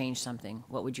going to change something,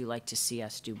 what would you like to see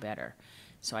us do better?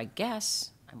 So I guess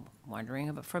I'm wondering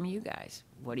about from you guys.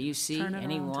 What do you see?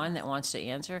 Anyone that wants to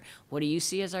answer? What do you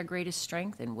see as our greatest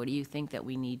strength, and what do you think that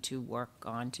we need to work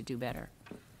on to do better?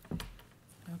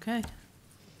 Okay.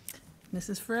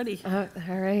 Mrs. Ferretti. All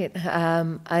right.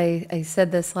 I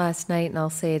said this last night, and I'll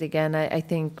say it again. I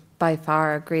think by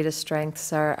far our greatest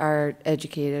strengths are our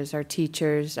educators, our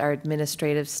teachers, our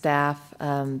administrative staff.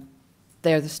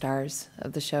 They're the stars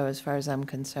of the show as far as I'm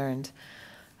concerned.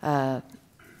 The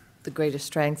greatest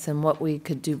strengths and what we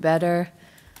could do better.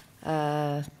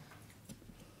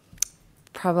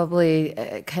 Probably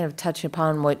kind of touch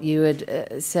upon what you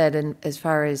had said as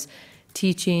far as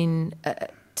teaching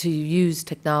to use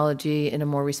technology in a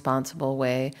more responsible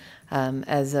way.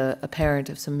 As a parent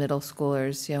of some middle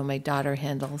schoolers, my daughter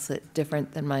handles it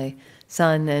different than my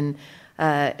son, and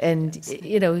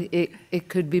it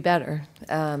could be better.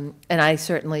 And I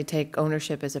certainly take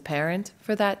ownership as a parent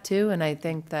for that too. And I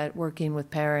think that working with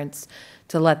parents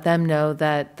to let them know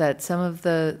that some of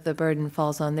the burden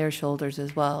falls on their shoulders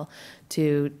as well,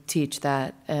 to teach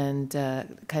that and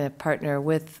kind of partner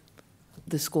with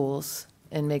the schools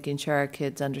in making sure our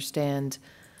kids understand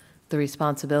the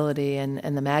responsibility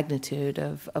and the magnitude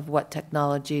of what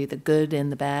technology, the good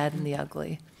and the bad and the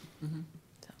ugly. Mm-hmm.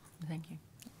 So, thank you.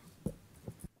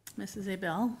 Mrs.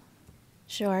 Abel?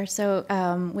 Sure. So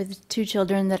with two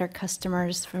children that are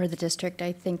customers for the district,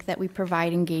 I think that we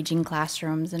provide engaging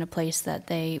classrooms in a place that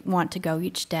they want to go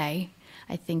each day.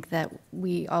 I think that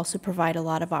we also provide a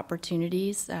lot of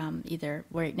opportunities, either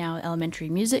right now elementary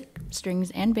music,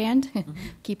 strings, and band,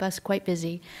 keep us quite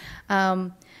busy.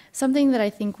 something that I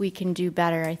think we can do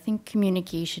better. I think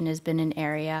communication has been an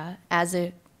area as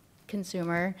a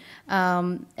consumer,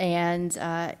 in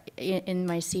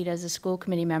my seat as a school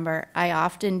committee member, I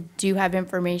often do have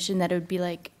information that it would be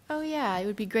like, oh yeah, it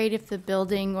would be great if the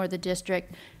building or the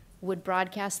district would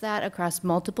broadcast that across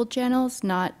multiple channels,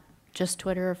 not just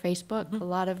Twitter or Facebook. A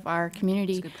lot of our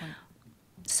community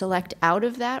select out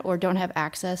of that or don't have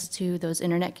access to those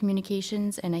internet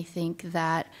communications, and I think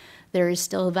that there is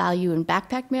still value in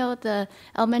backpack mail at the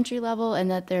elementary level, and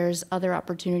that there's other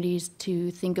opportunities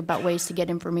to think about ways to get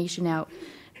information out.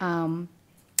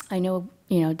 I know,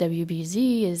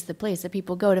 WBZ is the place that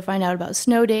people go to find out about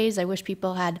snow days. I wish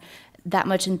people had that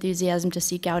much enthusiasm to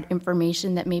seek out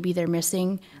information that maybe they're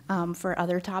missing for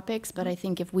other topics. But I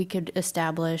think if we could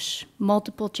establish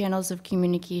multiple channels of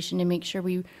communication to make sure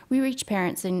we reach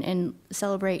parents and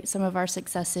celebrate some of our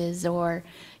successes, or,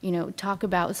 talk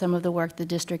about some of the work the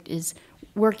district is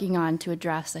working on to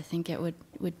address, I think it would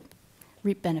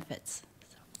reap benefits.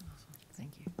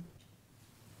 Thank you.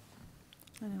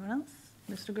 Anyone else?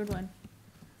 Mr. Goodwin?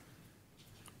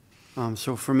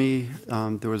 So for me,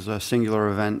 there was a singular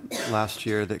event last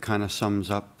year that kind of sums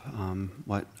up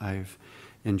what I've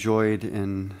enjoyed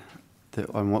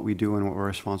on what we do and what we're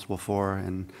responsible for,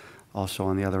 and also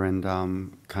on the other end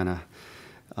kind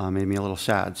of made me a little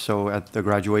sad. So at the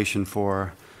graduation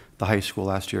for the high school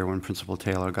last year, when Principal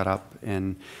Taylor got up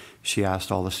and she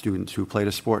asked all the students who played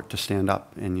a sport to stand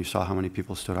up, and you saw how many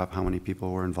people stood up, how many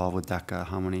people were involved with DECA,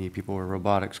 how many people were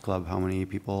robotics club, how many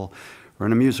people were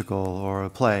in a musical or a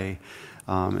play,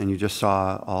 and you just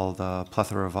saw all the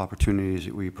plethora of opportunities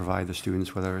that we provide the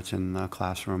students, whether it's in the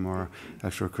classroom or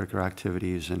extracurricular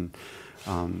activities, and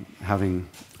having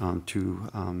two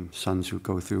sons who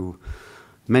go through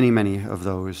many of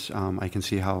those, I can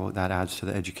see how that adds to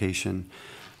the education.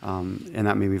 And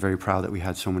that made me very proud that we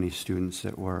had so many students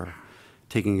that were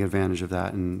taking advantage of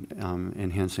that and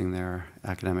enhancing their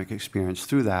academic experience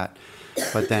through that.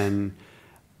 But then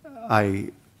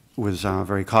I was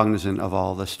very cognizant of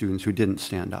all the students who didn't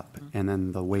stand up. And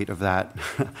then the weight of that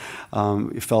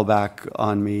it fell back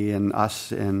on me and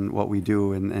us and what we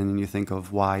do. And you think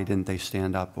of why didn't they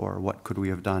stand up, or what could we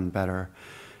have done better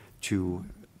to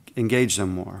engage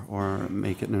them more, or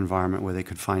make it an environment where they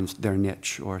could find their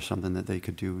niche or something that they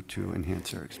could do to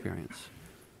enhance their experience.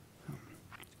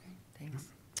 Thanks.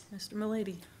 Mr.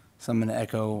 Milady? So I'm going to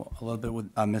echo a little bit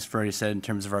what Ms. Ferretti said in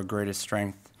terms of our greatest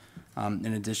strength.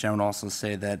 In addition, I would also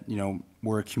say that,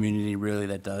 we're a community really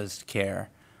that does care,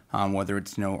 whether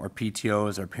it's, our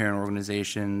PTOs, our parent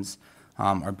organizations,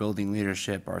 our building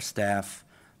leadership, our staff.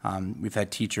 We've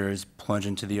had teachers plunge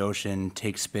into the ocean,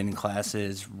 take spin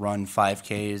classes, run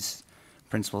 5Ks.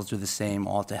 Principals do the same,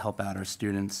 all to help out our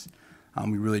students.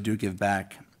 We really do give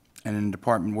back. And in a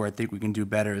department where I think we can do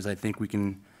better is I think we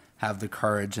can have the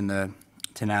courage and the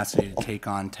tenacity to take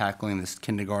on tackling this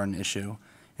kindergarten issue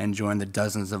and join the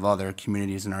dozens of other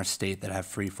communities in our state that have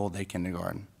free full-day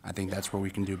kindergarten. I think that's where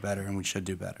we can do better, and we should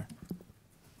do better.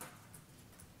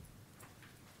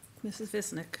 Mrs.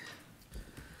 Visnick?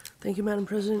 Thank you, Madam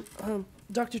President.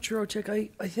 Dr. Charochak,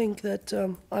 I think that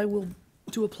I will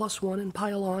do a +1 and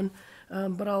pile on,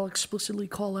 but I'll explicitly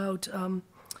call out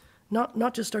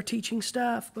not just our teaching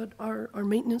staff, but our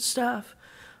maintenance staff,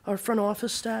 our front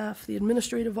office staff, the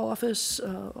administrative office,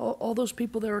 all those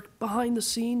people that are behind the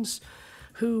scenes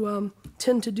who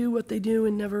tend to do what they do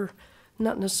and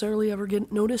not necessarily ever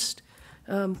get noticed.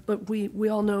 But we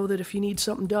all know that if you need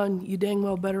something done, you dang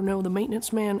well better know the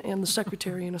maintenance man and the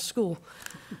secretary in a school.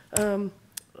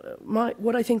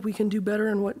 What I think we can do better,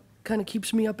 and what kind of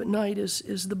keeps me up at night,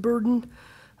 is the burden,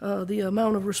 the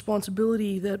amount of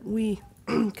responsibility that we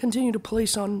continue to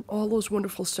place on all those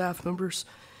wonderful staff members.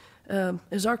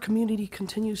 As our community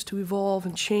continues to evolve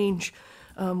and change,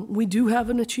 we do have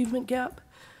an achievement gap.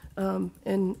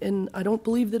 And I don't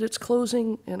believe that it's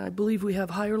closing, and I believe we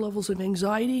have higher levels of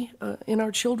anxiety in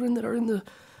our children that are in the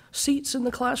seats in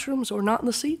the classrooms, or not in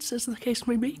the seats, as the case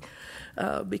may be,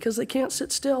 because they can't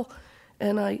sit still.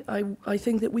 And I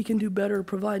think that we can do better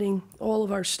providing all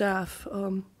of our staff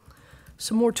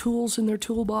some more tools in their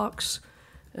toolbox,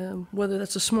 whether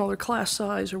that's a smaller class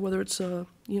size or whether it's a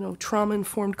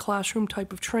trauma-informed classroom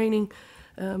type of training,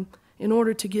 in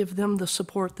order to give them the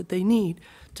support that they need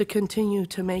to continue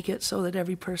to make it so that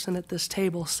every person at this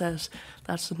table says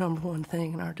that's the #1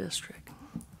 thing in our district.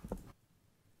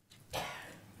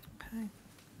 Okay.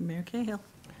 Mayor Cahill?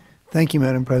 Thank you,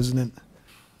 Madam President.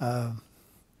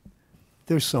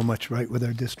 There's so much right with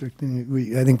our district,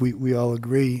 and I think we all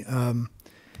agree.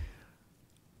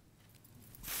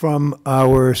 From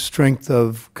our strength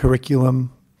of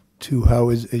curriculum to how,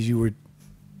 as you were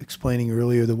explaining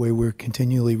earlier, the way we're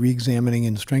continually re-examining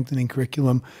and strengthening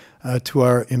curriculum, to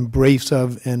our embrace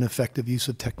of and effective use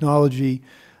of technology,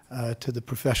 to the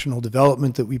professional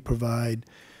development that we provide,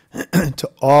 to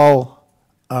all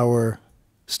our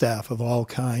staff of all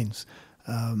kinds,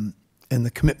 and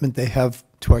the commitment they have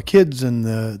to our kids and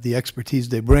the expertise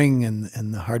they bring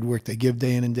and the hard work they give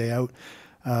day in and day out.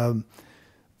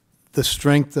 The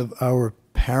strength of our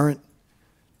parent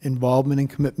involvement and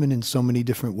commitment in so many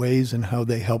different ways, and how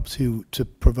they help to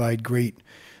provide great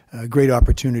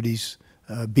opportunities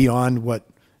beyond what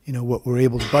we're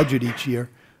able to budget each year.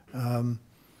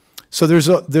 So there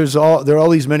are all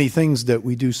these many things that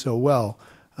we do so well.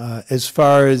 As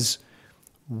far as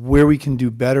where we can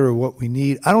do better or what we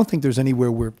need, I don't think there's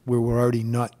anywhere where we're already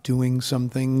not doing some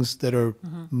things that are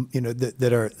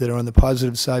that are on the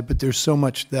positive side. But there's so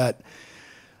much that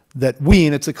we,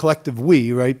 and it's a collective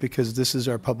we, right? Because this is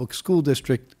our public school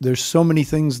district. There's so many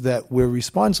things that we're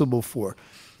responsible for.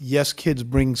 Yes, kids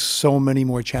bring so many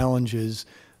more challenges,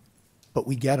 but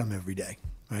we get them every day,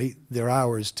 right? They're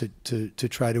ours to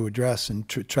try to address and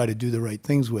try to do the right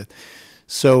things with.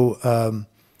 So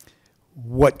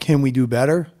what can we do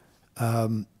better?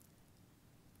 There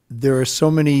are so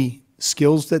many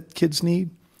skills that kids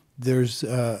need. There's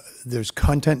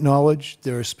content knowledge.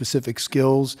 There are specific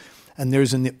skills. And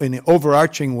there's, in the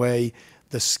overarching way,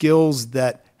 the skills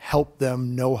that help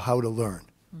them know how to learn,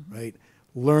 right?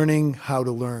 Learning how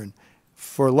to learn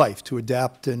for life, to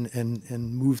adapt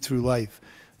and move through life.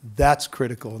 That's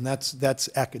critical, and that's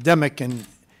academic.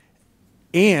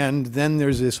 And then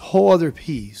there's this whole other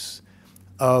piece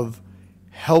of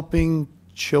helping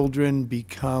children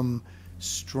become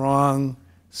strong,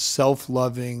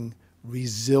 self-loving,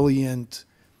 resilient,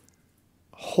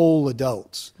 whole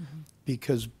adults,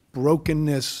 because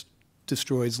brokenness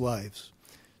destroys lives.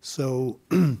 So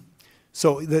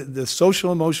the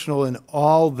social, emotional, and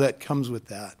all that comes with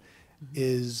that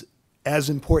is as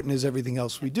important as everything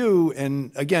else we do.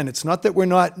 And again, it's not that we're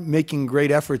not making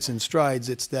great efforts and strides,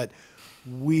 it's that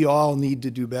we all need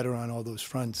to do better on all those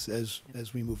fronts as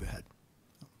we move ahead.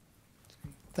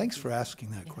 Thanks for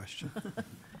asking that question.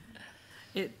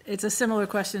 It's a similar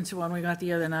question to one we got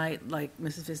the other night, like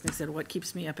Mrs. Visnick said, what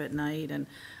keeps me up at night? And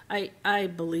I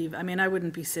believe, I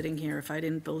wouldn't be sitting here if I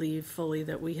didn't believe fully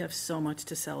that we have so much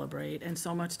to celebrate and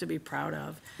so much to be proud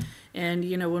of. And,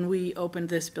 when we opened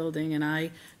this building and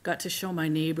I got to show my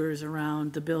neighbors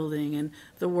around the building and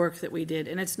the work that we did,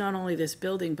 and it's not only this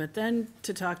building, but then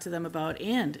to talk to them about,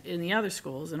 and in the other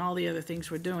schools and all the other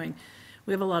things we're doing.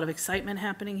 We have a lot of excitement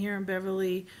happening here in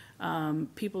Beverly.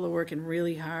 People are working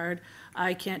really hard.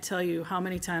 I can't tell you how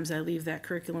many times I leave that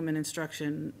curriculum and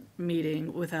instruction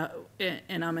meeting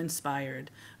and I'm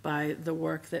inspired by the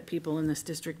work that people in this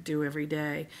district do every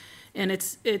day. And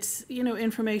it's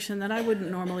information that I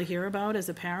wouldn't normally hear about as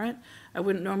a parent. I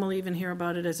wouldn't normally even hear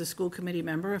about it as a school committee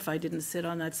member if I didn't sit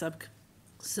on that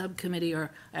subcommittee, or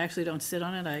I actually don't sit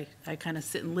on it. I kind of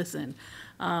sit and listen.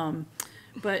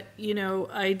 But,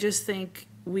 I just think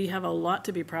we have a lot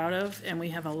to be proud of, and we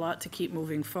have a lot to keep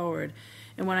moving forward.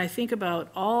 And when I think about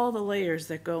all the layers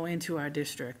that go into our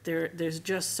district, there's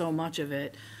just so much of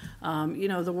it.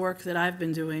 The work that I've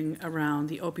been doing around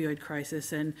the opioid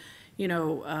crisis and,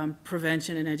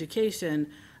 prevention and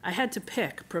education, I had to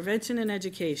pick prevention and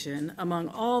education among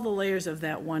all the layers of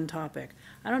that one topic.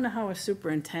 I don't know how a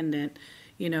superintendent,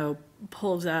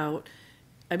 pulls out.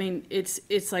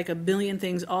 It's like a billion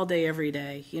things all day, every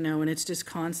day, and it's just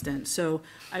constant. So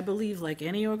I believe, like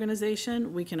any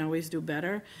organization, we can always do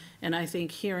better. And I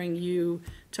think hearing you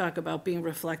talk about being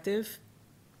reflective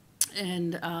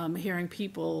and hearing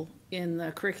people in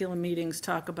the curriculum meetings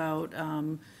talk about,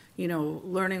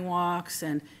 learning walks,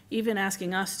 and even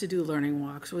asking us to do learning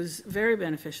walks was very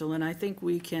beneficial. And I think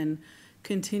we can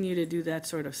continue to do that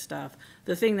sort of stuff.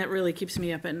 The thing that really keeps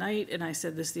me up at night, and I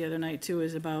said this the other night too,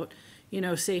 is about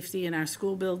safety in our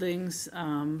school buildings.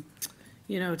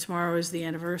 Tomorrow is the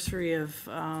anniversary of,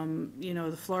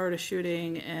 the Florida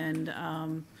shooting, and,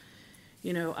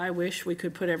 I wish we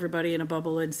could put everybody in a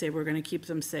bubble and say we're going to keep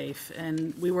them safe.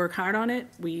 And we work hard on it.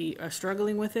 We are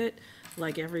struggling with it,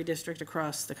 like every district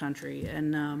across the country.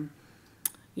 And,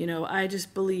 I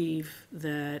just believe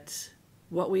that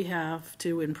what we have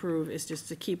to improve is just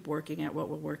to keep working at what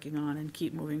we're working on and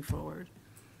keep moving forward.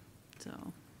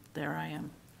 So, there I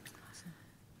am.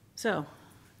 So. All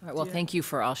right, well, thank you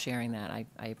for all sharing that.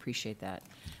 I appreciate that.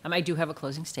 I do have a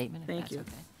closing statement, if Thank that's you.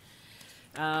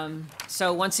 okay.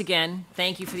 So once again,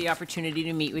 thank you for the opportunity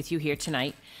to meet with you here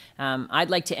tonight. I'd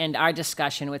like to end our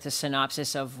discussion with a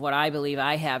synopsis of what I believe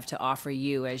I have to offer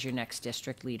you as your next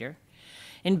district leader.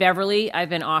 In Beverly, I've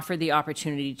been offered the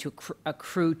opportunity to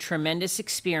accrue tremendous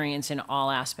experience in all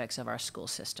aspects of our school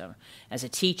system. As a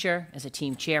teacher, as a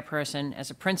team chairperson, as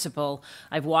a principal,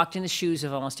 I've walked in the shoes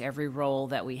of almost every role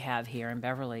that we have here in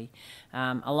Beverly.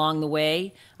 Along the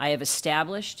way, I have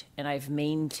established and I've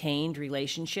maintained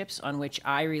relationships on which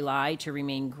I rely to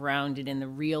remain grounded in the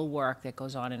real work that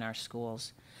goes on in our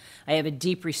schools. I have a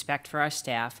deep respect for our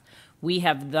staff. We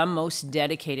have the most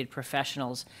dedicated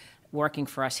professionals working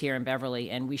for us here in Beverly,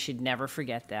 and we should never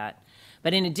forget that.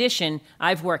 But in addition,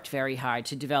 I've worked very hard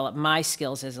to develop my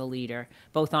skills as a leader,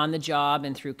 both on the job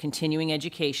and through continuing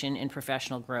education and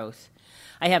professional growth.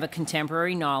 I have a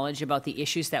contemporary knowledge about the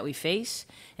issues that we face,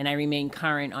 and I remain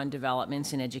current on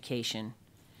developments in education.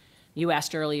 You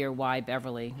asked earlier why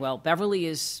Beverly. Well, Beverly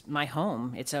is my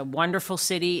home. It's a wonderful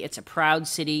city, it's a proud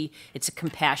city, it's a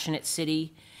compassionate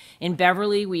city. In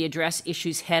Beverly, we address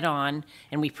issues head-on,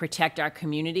 and we protect our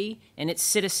community and its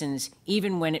citizens,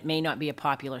 even when it may not be a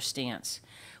popular stance.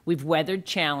 We've weathered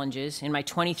challenges. In my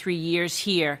 23 years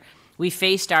here, we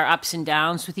faced our ups and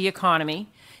downs with the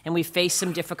economy, and we've faced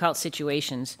some difficult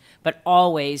situations, but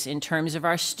always, in terms of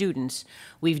our students,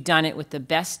 we've done it with the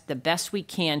best we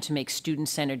can to make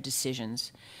student-centered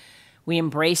decisions. We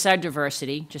embrace our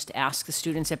diversity. Just ask the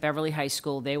students at Beverly High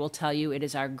School. They will tell you it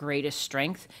is our greatest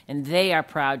strength, and they are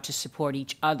proud to support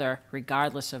each other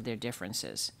regardless of their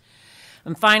differences.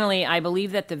 And finally, I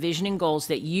believe that the vision and goals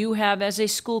that you have as a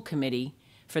school committee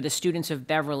for the students of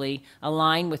Beverly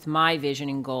align with my vision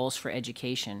and goals for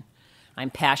education. I'm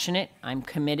passionate, I'm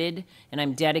committed, and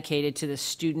I'm dedicated to the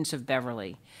students of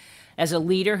Beverly. As a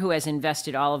leader who has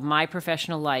invested all of my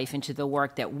professional life into the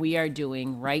work that we are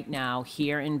doing right now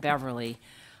here in Beverly,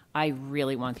 I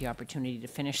really want the opportunity to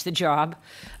finish the job.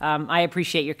 I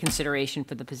appreciate your consideration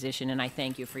for the position, and I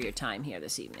thank you for your time here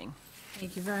this evening.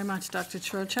 Thank you very much, Dr.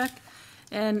 Charochak.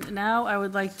 And now I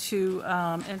would like to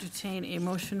entertain a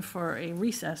motion for a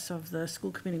recess of the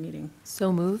school committee meeting.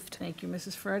 So moved. Thank you,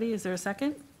 Mrs. Ferretti. Is there a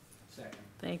second? Second.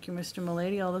 Thank you, Mr.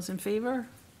 Milady. All those in favor?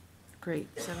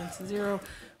 Great, 7-0.